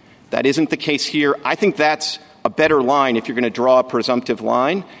discovery. That isn't the case here. I think that's a better line if you're going to draw a presumptive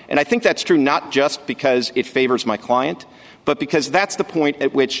line. And I think that's true not just because it favors my client, but because that's the point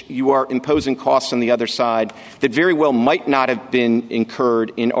at which you are imposing costs on the other side that very well might not have been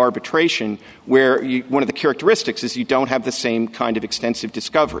incurred in arbitration, where one of the characteristics is you don't have the same kind of extensive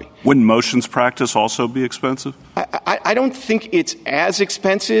discovery. Wouldn't motions practice also be expensive? I don't think it's as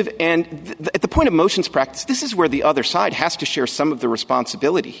expensive. And at the point of motions practice, this is where the other side has to share some of the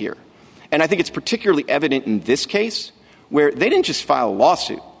responsibility here. And I think it's particularly evident in this case, where they didn't just file a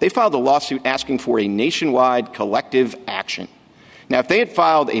lawsuit. They filed a lawsuit asking for a nationwide collective action. Now, if they had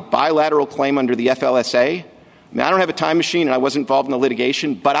filed a bilateral claim under the FLSA, I don't have a time machine and I wasn't involved in the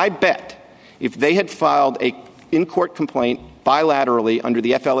litigation, but I bet if they had filed a in-court complaint bilaterally under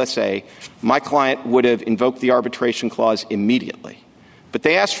the FLSA, my client would have invoked the arbitration clause immediately. But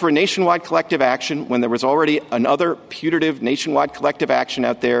they asked for a nationwide collective action when there was already another putative nationwide collective action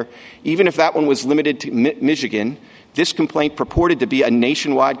out there. Even if that one was limited to Michigan, this complaint purported to be a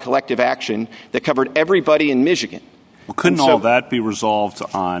nationwide collective action that covered everybody in Michigan. Well, couldn't all that be resolved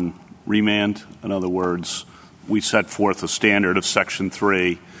on remand? In other words, we set forth a standard of Section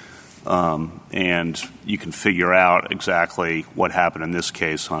 3, and you can figure out exactly what happened in this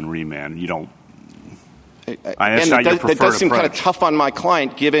case on remand. You don't. That does seem kind of tough on my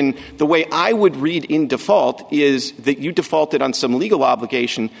client, given the way I would read in default is that you defaulted on some legal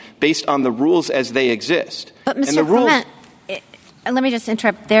obligation based on the rules as they exist. But, Mr. Clement, let me just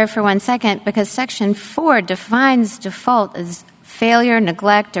interrupt there for 1 second, because Section 4 defines default as failure,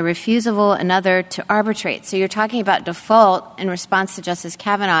 neglect, or refusal another to arbitrate. So you're talking about default in response to Justice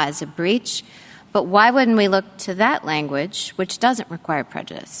Kavanaugh as a breach, but why wouldn't we look to that language, which doesn't require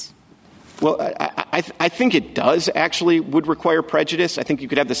prejudice? Well, I think it does actually would require prejudice. I think you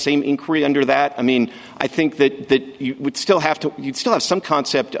could have the same inquiry under that. I mean, I think that you would still have some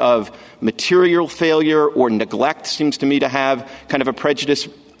concept of material failure or neglect seems to me to have kind of a prejudice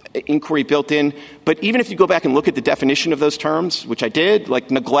inquiry built in. But even if you go back and look at the definition of those terms, which I did, like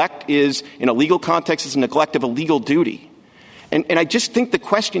neglect is, in a legal context, is neglect of a legal duty. And I just think the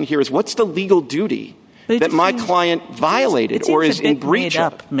question here is what's the legal duty that my client violated or is in breach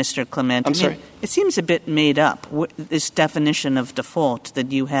of? Mr. Clement. I'm sorry? It seems a bit made up, this definition of default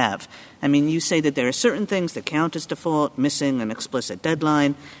that you have. I mean, you say that there are certain things that count as default, missing an explicit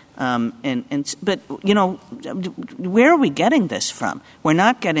deadline, But, where are we getting this from? We're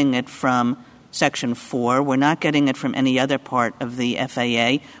not getting it from Section 4. We're not getting it from any other part of the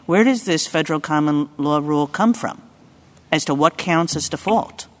FAA. Where does this federal common law rule come from as to what counts as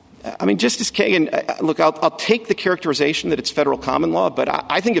default? I mean, Justice Kagan, look, I'll take the characterization that it's federal common law, but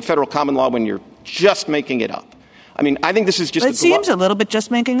I think of federal common law when you're just making it up. I mean, I think this is just It seems a little bit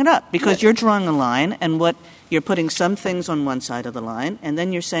just making it up because you're drawing a line and you're putting some things on one side of the line, and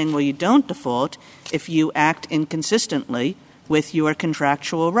then you're saying, well, you don't default if you act inconsistently with your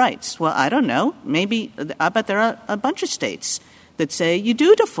contractual rights. Well, I don't know. Maybe I bet there are a bunch of states that say you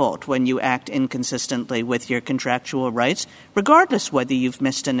do default when you act inconsistently with your contractual rights, regardless whether you've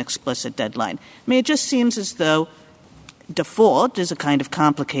missed an explicit deadline. I mean, it just seems as though default is a kind of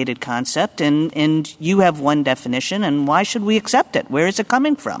complicated concept, and you have one definition, and why should we accept it? Where is it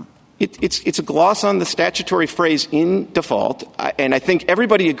coming from? It's a gloss on the statutory phrase in default, and I think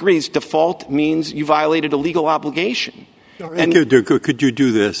everybody agrees default means you violated a legal obligation. And could you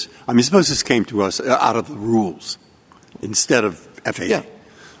do this? I mean, suppose this came to us out of the rules instead of FAA. Yeah.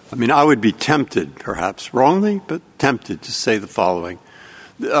 I mean, I would be tempted, perhaps wrongly, but tempted to say the following.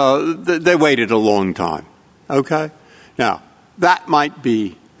 They waited a long time, okay? Now, that might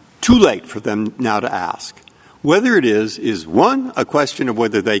be too late for them now to ask. Whether it is one, a question of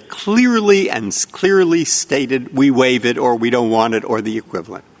whether they clearly stated we waive it or we don't want it or the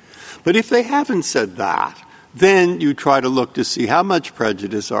equivalent. But if they haven't said that, then you try to look to see how much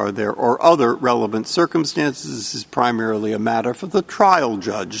prejudice are there or other relevant circumstances. This is primarily a matter for the trial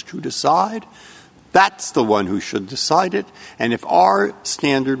judge to decide. That's the one who should decide it. And if our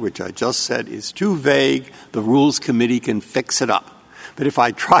standard, which I just said, is too vague, the Rules Committee can fix it up. But if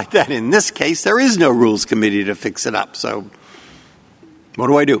I tried that in this case, there is no Rules Committee to fix it up. So what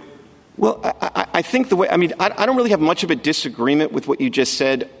do I do? Well, I think I don't really have much of a disagreement with what you just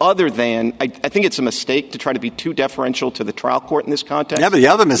said, other than I think it's a mistake to try to be too deferential to the trial court in this context. Yeah, but the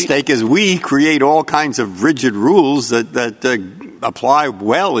other mistake is we create all kinds of rigid rules that apply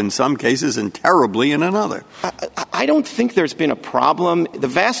well in some cases and terribly in another. I don't think there's been a problem. The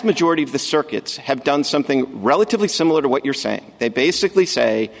vast majority of the circuits have done something relatively similar to what you're saying. They basically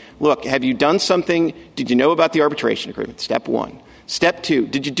say, look, have you done something? Did you know about the arbitration agreement? Step one. Step two,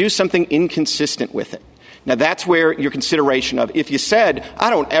 did you do something inconsistent with it? Now, that's where your consideration of, if you said, I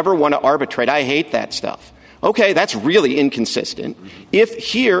don't ever want to arbitrate, I hate that stuff. Okay, that's really inconsistent. If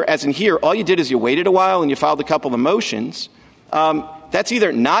here, as in here, all you did is you waited a while and you filed a couple of motions, that's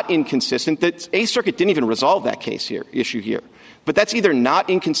either not inconsistent. The Eighth Circuit didn't even resolve that issue here. But that's either not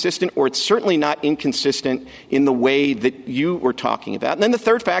inconsistent or it's certainly not inconsistent in the way that you were talking about. And then the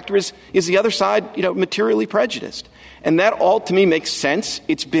third factor is the other side, materially prejudiced. And that all, to me, makes sense.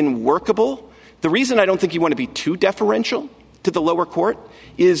 It's been workable. The reason I don't think you want to be too deferential to the lower court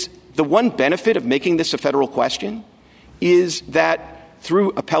is the one benefit of making this a federal question is that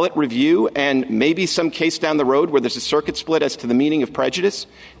through appellate review and maybe some case down the road where there's a circuit split as to the meaning of prejudice,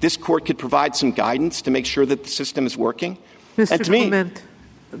 this court could provide some guidance to make sure that the system is working. Mr. Clement,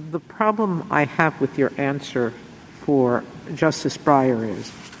 the problem I have with your answer for Justice Breyer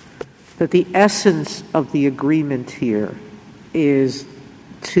is that the essence of the agreement here is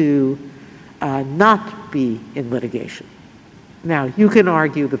to not be in litigation. Now, you can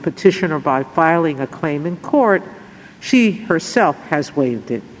argue the petitioner, by filing a claim in court, she herself has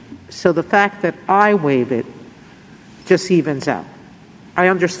waived it. So the fact that I waive it just evens out. I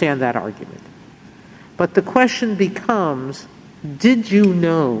understand that argument. But the question becomes, did you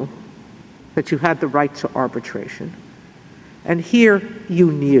know that you had the right to arbitration? And here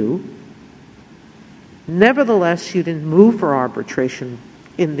you knew. Nevertheless, you didn't move for arbitration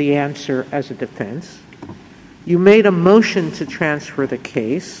in the answer as a defense. You made a motion to transfer the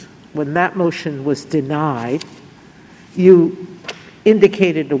case. When that motion was denied, you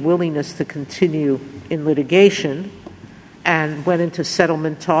indicated a willingness to continue in litigation and went into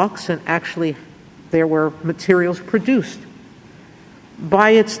settlement talks, and actually there were materials produced. By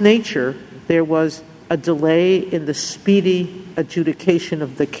its nature, there was a delay in the speedy adjudication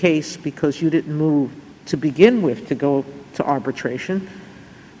of the case because you didn't move to begin with to go to arbitration.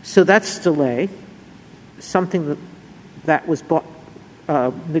 So that's delay, something that was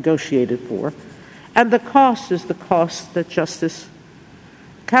negotiated for. And the cost is the cost that Justice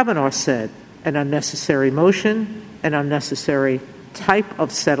Kavanaugh said, an unnecessary motion, an unnecessary type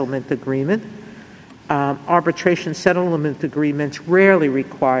of settlement agreement. Arbitration settlement agreements rarely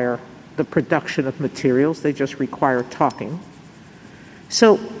require the production of materials. They just require talking.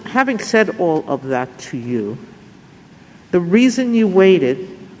 So having said all of that to you, the reason you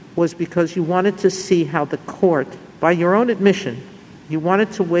waited was because you wanted to see how the court, by your own admission, You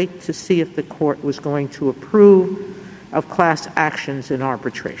wanted to wait to see if the court was going to approve of class actions in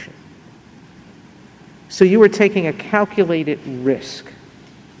arbitration. So you were taking a calculated risk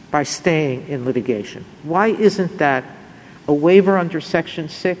by staying in litigation. Why isn't that a waiver under Section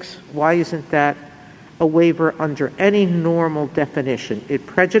 6? Why isn't that a waiver under any normal definition? It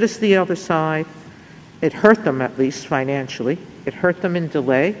prejudiced the other side. It hurt them, at least financially. It hurt them in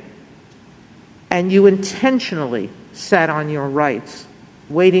delay. And you intentionally sat on your rights,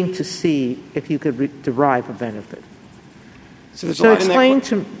 waiting to see if you could derive a benefit. So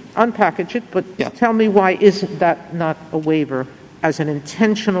unpackage it, but tell me why isn't that not a waiver as an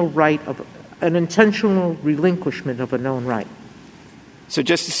intentional an intentional relinquishment of a known right? So,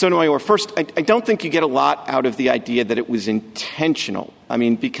 Justice Sotomayor, first, I don't think you get a lot out of the idea that it was intentional. I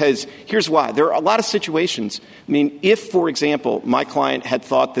mean, because here's why. There are a lot of situations. I mean, if, for example, my client had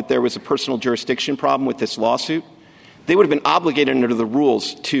thought that there was a personal jurisdiction problem with this lawsuit, they would have been obligated under the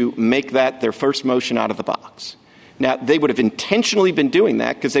rules to make that their first motion out of the box. Now, they would have intentionally been doing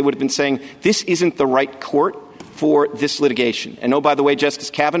that because they would have been saying, this isn't the right court for this litigation. And, oh, by the way, Justice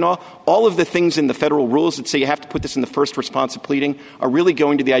Kavanaugh, all of the things in the federal rules that say you have to put this in the first response of pleading are really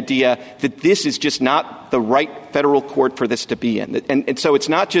going to the idea that this is just not the right federal court for this to be in. And so it's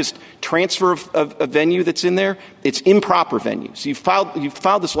not just transfer of venue that's in there, it's improper venue. So you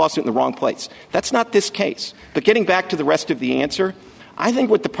filed this lawsuit in the wrong place. That's not this case. But getting back to the rest of the answer, I think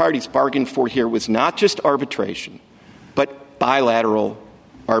what the parties bargained for here was not just arbitration, but bilateral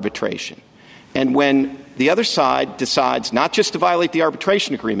arbitration. And when the other side decides not just to violate the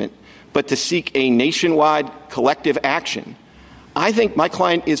arbitration agreement, but to seek a nationwide collective action, I think my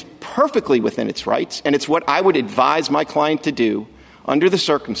client is perfectly within its rights, and it's what I would advise my client to do under the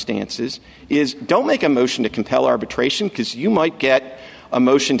circumstances, is don't make a motion to compel arbitration, because you might get a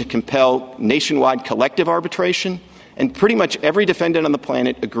motion to compel nationwide collective arbitration, and pretty much every defendant on the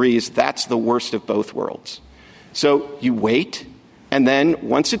planet agrees that's the worst of both worlds. So you wait, and then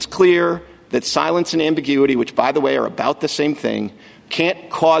once it's clear that silence and ambiguity, which, by the way, are about the same thing, can't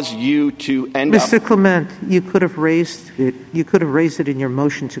cause you to end up... Mr. Clement, you could have raised it. You could have raised it in your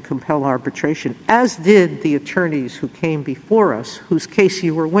motion to compel arbitration, as did the attorneys who came before us, whose case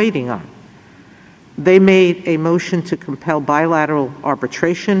you were waiting on. They made a motion to compel bilateral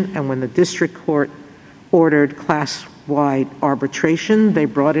arbitration, and when the district court ordered class-wide arbitration, they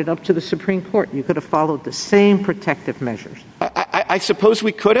brought it up to the Supreme Court. You could have followed the same protective measures. I suppose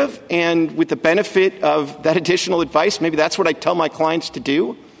we could have, and with the benefit of that additional advice, maybe that's what I tell my clients to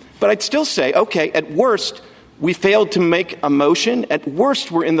do. But I'd still say, okay, at worst, we failed to make a motion. At worst,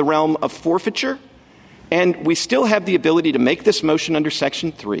 we're in the realm of forfeiture, and we still have the ability to make this motion under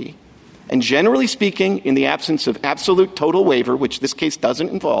Section 3. And generally speaking, in the absence of absolute total waiver, which this case doesn't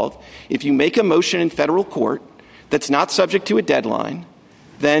involve, if you make a motion in federal court that's not subject to a deadline,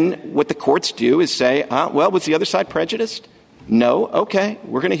 then what the courts do is say, well, was the other side prejudiced? No. Okay,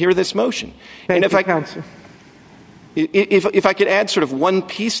 we're going to hear this motion. Thank and you, counsel. If I could add sort of one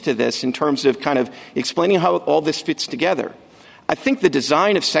piece to this in terms of kind of explaining how all this fits together, I think the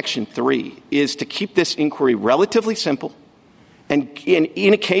design of Section 3 is to keep this inquiry relatively simple. And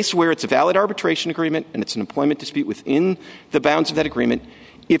in a case where it's a valid arbitration agreement and it's an employment dispute within the bounds of that agreement,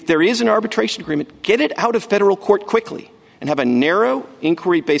 if there is an arbitration agreement, get it out of federal court quickly and have a narrow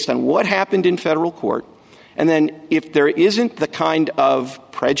inquiry based on what happened in federal court. And then if there isn't the kind of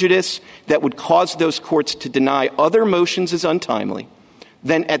prejudice that would cause those courts to deny other motions as untimely,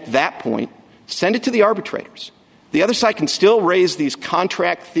 then at that point, send it to the arbitrators. The other side can still raise these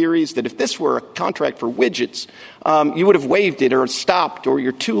contract theories that if this were a contract for widgets, you would have waived it or stopped or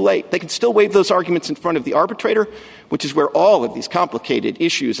you're too late. They can still waive those arguments in front of the arbitrator, which is where all of these complicated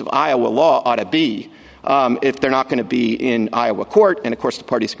issues of Iowa law ought to be if they're not going to be in Iowa court. And, of course, the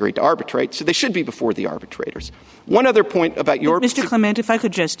parties agreed to arbitrate, so they should be before the arbitrators. One other point about your... Mr. Clement, if I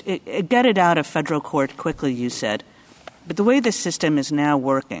could just get it out of federal court quickly, you said. But the way the system is now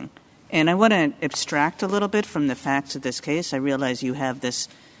working, and I want to abstract a little bit from the facts of this case. I realize you have this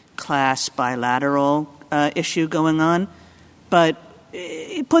class bilateral issue going on, but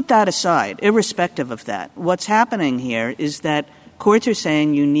put that aside, irrespective of that. What's happening here is that courts are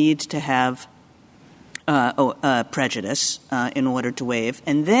saying you need to have prejudice in order to waive,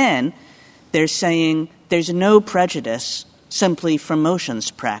 and then they're saying there's no prejudice simply from motions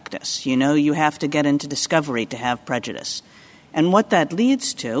practice. You know, you have to get into discovery to have prejudice. And what that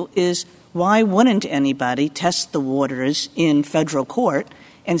leads to is why wouldn't anybody test the waters in federal court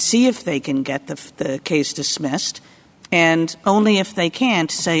and see if they can get the case dismissed, and only if they can't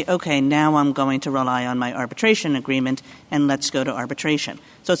say, okay, now I'm going to rely on my arbitration agreement and let's go to arbitration.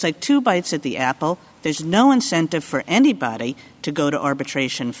 So it's like two bites at the apple. there's no incentive for anybody to go to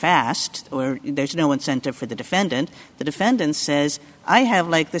arbitration fast, or there's no incentive for the defendant. The defendant says, I have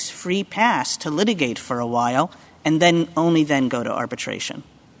like this free pass to litigate for a while and then only then go to arbitration.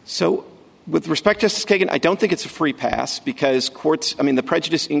 So with respect, Justice Kagan, I don't think it's a free pass because courts, the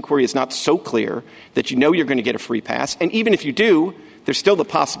prejudice inquiry is not so clear that you know you're going to get a free pass. And even if you do, there's still the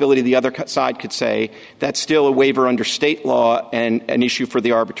possibility the other side could say that's still a waiver under state law and an issue for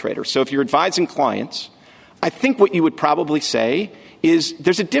the arbitrator. So if you're advising clients, I think what you would probably say is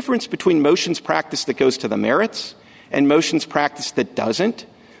there's a difference between motions practice that goes to the merits and motions practice that doesn't.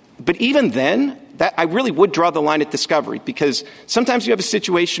 But even then, that I really would draw the line at discovery, because sometimes you have a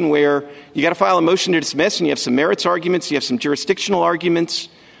situation where you got to file a motion to dismiss and you have some merits arguments, you have some jurisdictional arguments.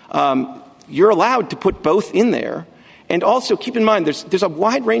 You're allowed to put both in there. And also keep in mind, there's a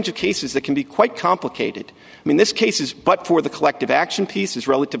wide range of cases that can be quite complicated. This case is, but for the collective action piece, is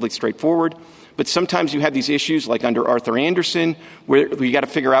relatively straightforward. But sometimes you have these issues like under Arthur Anderson where you got to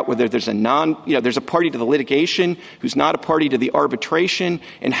figure out whether there's there's a party to the litigation who's not a party to the arbitration,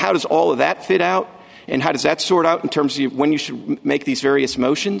 and how does all of that fit out, and how does that sort out in terms of when you should make these various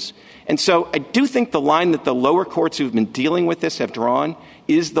motions. And so I do think the line that the lower courts who've been dealing with this have drawn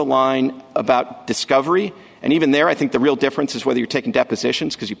is the line about discovery. And even there, I think the real difference is whether you're taking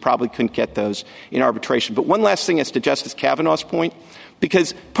depositions, because you probably couldn't get those in arbitration. But one last thing as to Justice Kavanaugh's point,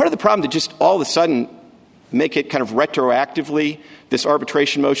 because part of the problem to just all of a sudden make it kind of retroactively, this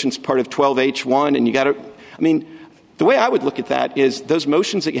arbitration motion is part of 12H1, and you got to – the way I would look at that is those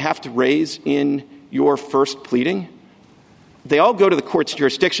motions that you have to raise in your first pleading, they all go to the court's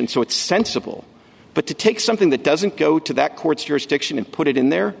jurisdiction, so it's sensible. But to take something that doesn't go to that court's jurisdiction and put it in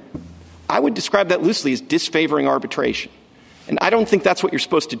there, I would describe that loosely as disfavoring arbitration. And I don't think that's what you're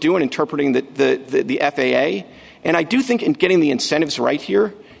supposed to do in interpreting the FAA. And I do think in getting the incentives right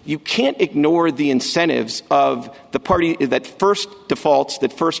here, you can't ignore the incentives of the party that first defaults,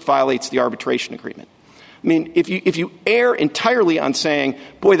 that first violates the arbitration agreement. If you err entirely on saying,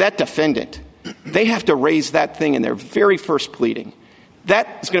 boy, that defendant, they have to raise that thing in their very first pleading,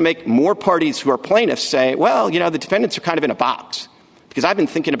 that is going to make more parties who are plaintiffs say, well, the defendants are kind of in a box. Because I've been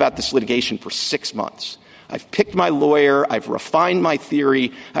thinking about this litigation for 6 months. I've picked my lawyer. I've refined my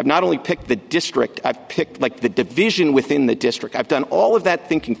theory. I've not only picked the district, I've picked the division within the district. I've done all of that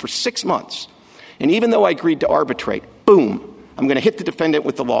thinking for 6 months. And even though I agreed to arbitrate, boom, I'm going to hit the defendant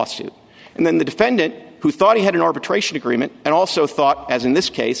with the lawsuit. And then the defendant, who thought he had an arbitration agreement and also thought, as in this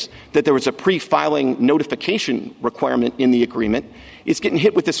case, that there was a pre-filing notification requirement in the agreement, is getting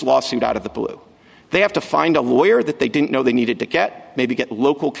hit with this lawsuit out of the blue. They have to find a lawyer that they didn't know they needed to get, maybe get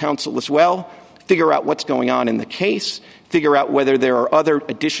local counsel as well, figure out what's going on in the case, figure out whether there are other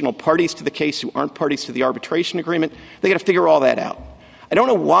additional parties to the case who aren't parties to the arbitration agreement. They got to figure all that out. I don't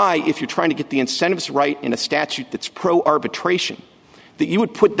know why, if you're trying to get the incentives right in a statute that's pro-arbitration, that you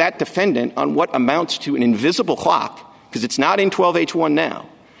would put that defendant on what amounts to an invisible clock, because it's not in 12H1 now,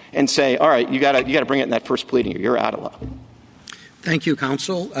 and say, all right, you got to bring it in that first pleading or you're out of luck. Thank you,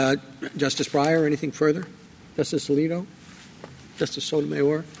 counsel. Justice Breyer, anything further? Justice Alito? Justice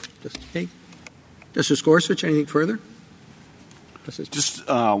Sotomayor? Justice Kagan? Justice Gorsuch, anything further? Just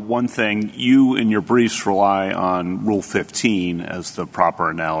one thing. You, in your briefs, rely on Rule 15 as the proper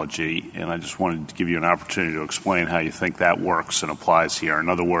analogy, and I just wanted to give you an opportunity to explain how you think that works and applies here. In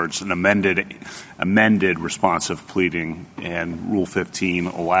other words, an amended responsive pleading, and Rule 15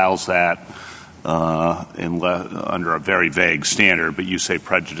 allows that under a very vague standard, but you say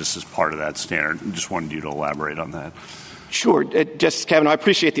prejudice is part of that standard. I just wanted you to elaborate on that. Sure. Justice Kavanaugh, I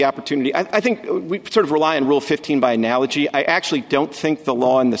appreciate the opportunity. I think we sort of rely on Rule 15 by analogy. I actually don't think the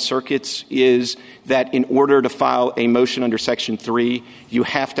law in the circuits is that in order to file a motion under Section 3, you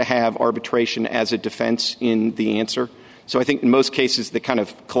have to have arbitration as a defense in the answer. So I think in most cases they kind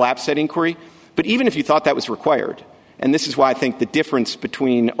of collapse that inquiry. But even if you thought that was required, and this is why I think the difference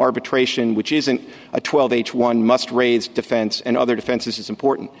between arbitration, which isn't a 12H1 must-raise defense, and other defenses is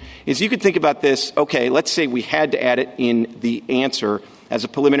important, is you could think about this, okay, let's say we had to add it in the answer as a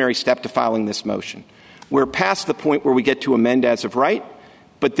preliminary step to filing this motion. We're past the point where we get to amend as of right,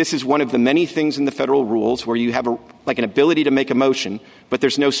 but this is one of the many things in the federal rules where you have an ability to make a motion, but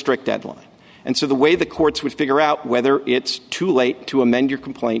there's no strict deadline. And so the way the courts would figure out whether it's too late to amend your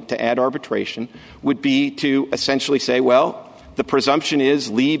complaint to add arbitration would be to essentially say, well, the presumption is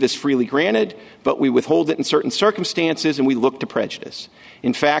leave is freely granted, but we withhold it in certain circumstances and we look to prejudice.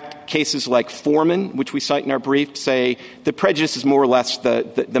 In fact, cases like Foreman, which we cite in our brief, say that prejudice is more or less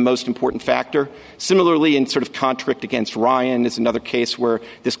the most important factor. Similarly, in sort of Contract against Ryan is another case where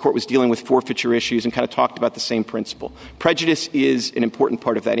this court was dealing with forfeiture issues and kind of talked about the same principle. Prejudice is an important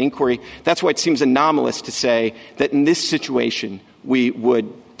part of that inquiry. That's why it seems anomalous to say that in this situation we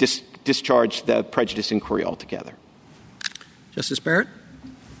would discharge the prejudice inquiry altogether. Justice Barrett?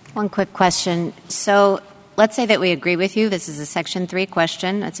 One quick question. So let's say that we agree with you. This is a Section 3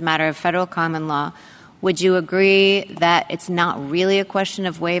 question. It's a matter of federal common law. Would you agree that it's not really a question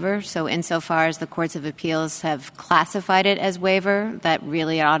of waiver? So insofar as the courts of appeals have classified it as waiver, that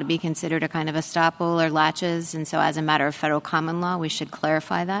really ought to be considered a kind of estoppel or latches. And so as a matter of federal common law, we should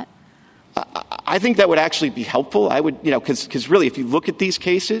clarify that? I think that would actually be helpful. I would, because really, if you look at these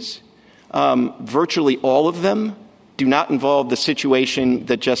cases, virtually all of them do not involve the situation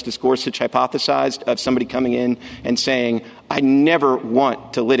that Justice Gorsuch hypothesized of somebody coming in and saying, I never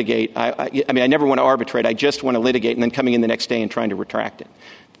want to litigate. I never want to arbitrate. I just want to litigate, and then coming in the next day and trying to retract it.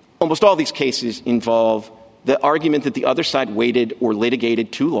 Almost all these cases involve the argument that the other side waited or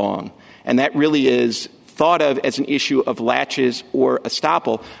litigated too long, and that really is thought of as an issue of latches or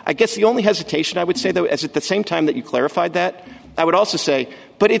estoppel. I guess the only hesitation I would say, though, is at the same time that you clarified that, I would also say,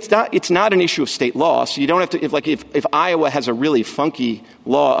 but it's not an issue of state law. So you don't have to, if Iowa has a really funky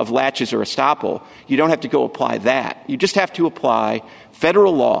law of latches or estoppel, you don't have to go apply that. You just have to apply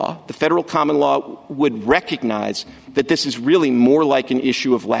federal law. The federal common law would recognize that this is really more like an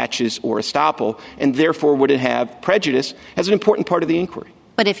issue of latches or estoppel, and therefore would have prejudice as an important part of the inquiry.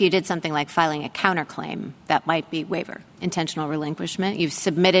 But if you did something like filing a counterclaim, that might be waiver, intentional relinquishment. You've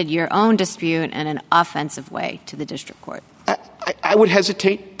submitted your own dispute in an offensive way to the district court. I would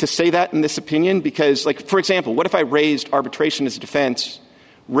hesitate to say that in this opinion because, for example, what if I raised arbitration as a defense,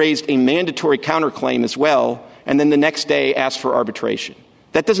 raised a mandatory counterclaim as well, and then the next day asked for arbitration?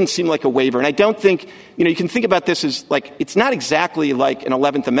 That doesn't seem like a waiver. And I don't think, you can think about this as it's not exactly like an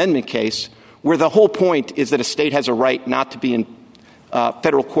 11th Amendment case where the whole point is that a state has a right not to be in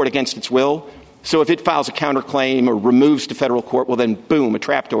federal court against its will. So if it files a counterclaim or removes to federal court, well, then, boom, a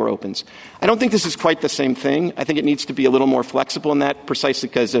trapdoor opens. I don't think this is quite the same thing. I think it needs to be a little more flexible in that precisely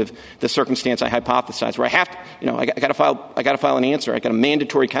because of the circumstance I hypothesized, where I have to, I got to file an answer. I got a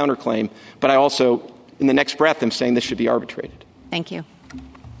mandatory counterclaim, but I also, in the next breath, am saying this should be arbitrated. Thank you.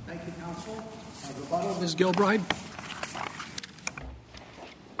 Thank you, counsel. Rebuttal, Ms. Gilbride.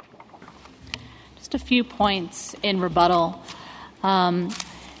 Just a few points in rebuttal.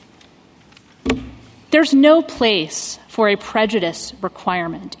 There's no place for a prejudice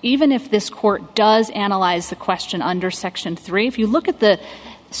requirement, even if this court does analyze the question under Section 3. If you look at the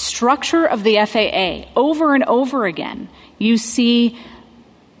structure of the FAA over and over again, you see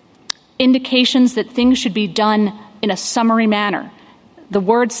indications that things should be done in a summary manner. The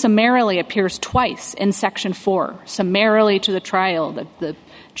word summarily appears twice in Section 4, summarily to the trial. The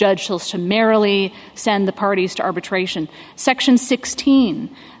judge shall summarily send the parties to arbitration. Section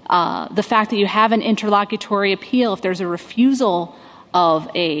 16, the fact that you have an interlocutory appeal if there's a refusal of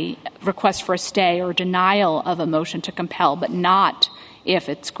a request for a stay or denial of a motion to compel, but not if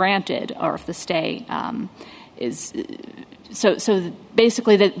it's granted or if the stay is. So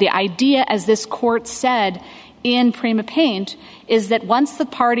basically the idea, as this court said in Prima Paint, is that once the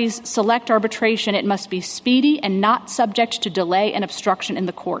parties select arbitration, it must be speedy and not subject to delay and obstruction in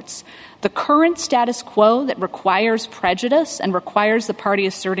the courts. The current status quo that requires prejudice and requires the party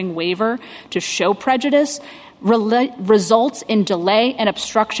asserting waiver to show prejudice results in delay and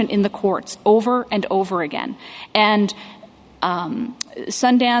obstruction in the courts over and over again. And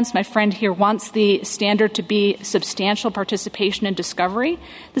Sundance, my friend here, wants the standard to be substantial participation in discovery.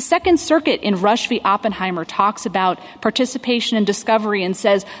 The Second Circuit in Rush v. Oppenheimer talks about participation in discovery and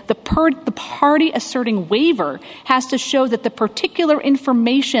says the party asserting waiver has to show that the particular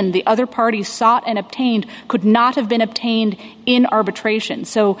information the other party sought and obtained could not have been obtained in arbitration.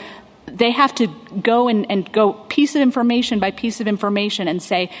 So they have to go and go piece of information by piece of information and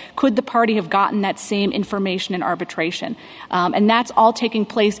say, could the party have gotten that same information in arbitration? And that's all taking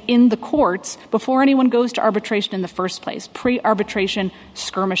place in the courts before anyone goes to arbitration in the first place, pre-arbitration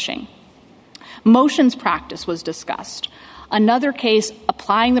skirmishing. Motions practice was discussed. Another case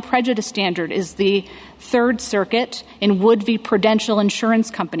applying the prejudice standard is the Third Circuit in Wood v. Prudential Insurance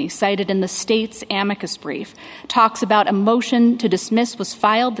Company, cited in the state's amicus brief. Talks about a motion to dismiss was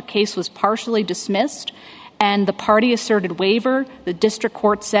filed. The case was partially dismissed. and the party asserted waiver, the district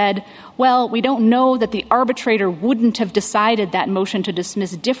court said, well, we don't know that the arbitrator wouldn't have decided that motion to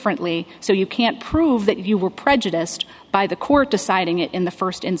dismiss differently, so you can't prove that you were prejudiced by the court deciding it in the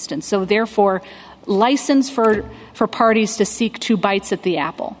first instance. So therefore, license for parties to seek two bites at the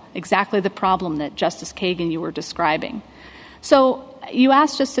apple, exactly the problem that Justice Kagan, you were describing. So you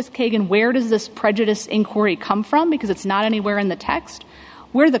asked Justice Kagan, where does this prejudice inquiry come from? Because it's not anywhere in the text.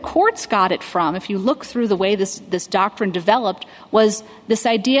 Where the courts got it from, if you look through the way this doctrine developed, was this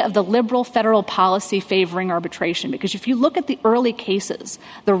idea of the liberal federal policy favoring arbitration. Because if you look at the early cases,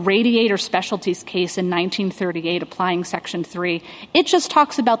 the Radiator Specialties case in 1938 applying Section 3, it just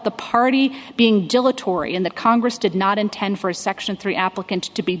talks about the party being dilatory and that Congress did not intend for a Section 3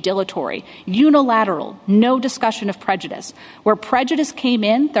 applicant to be dilatory. Unilateral, no discussion of prejudice. Where prejudice came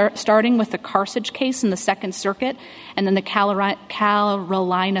in, starting with the Carthage case in the Second Circuit and then the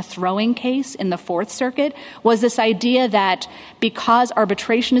Carolina throwing case in the Fourth Circuit, was this idea that because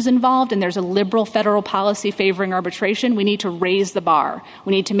arbitration is involved and there's a liberal federal policy favoring arbitration, we need to raise the bar.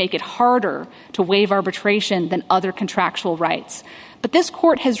 We need to make it harder to waive arbitration than other contractual rights. But this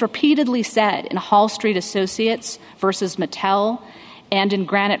court has repeatedly said in Hall Street Associates versus Mattel and in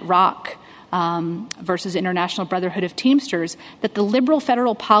Granite Rock versus International Brotherhood of Teamsters that the liberal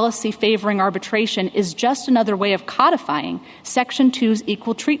federal policy favoring arbitration is just another way of codifying Section 2's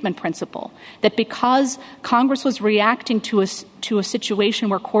equal treatment principle, that because Congress was reacting to a situation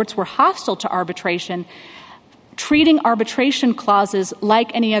where courts were hostile to arbitration, treating arbitration clauses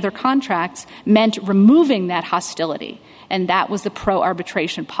like any other contracts meant removing that hostility. And that was the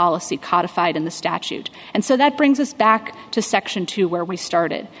pro-arbitration policy codified in the statute. And so that brings us back to Section 2 where we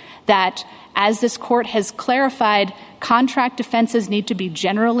started, that as this court has clarified, contract defenses need to be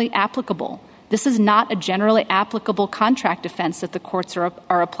generally applicable. This is not a generally applicable contract defense that the courts are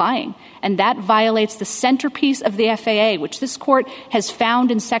applying. And that violates the centerpiece of the FAA, which this court has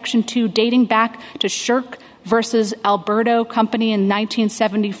found in Section 2 dating back to Shirk versus Alberto Company in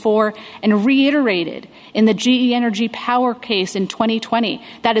 1974 and reiterated in the GE Energy Power case in 2020.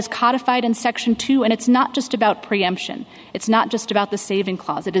 That is codified in Section 2, and it's not just about preemption. It's not just about the saving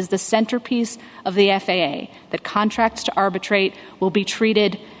clause. It is the centerpiece of the FAA, that contracts to arbitrate will be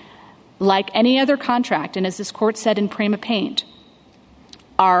treated like any other contract, and as this court said in Prima Paint,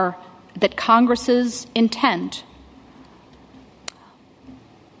 are that Congress's intent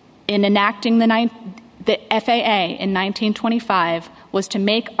in enacting the FAA in 1925 was to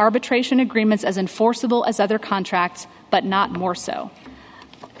make arbitration agreements as enforceable as other contracts, but not more so.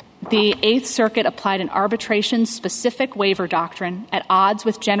 The Eighth Circuit applied an arbitration-specific waiver doctrine at odds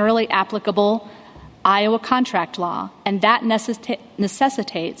with generally applicable Iowa contract law, and that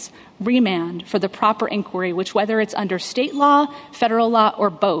necessitates remand for the proper inquiry, which, whether it's under state law, federal law, or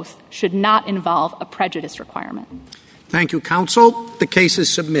both, should not involve a prejudice requirement. Thank you, counsel. The case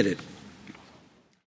is submitted.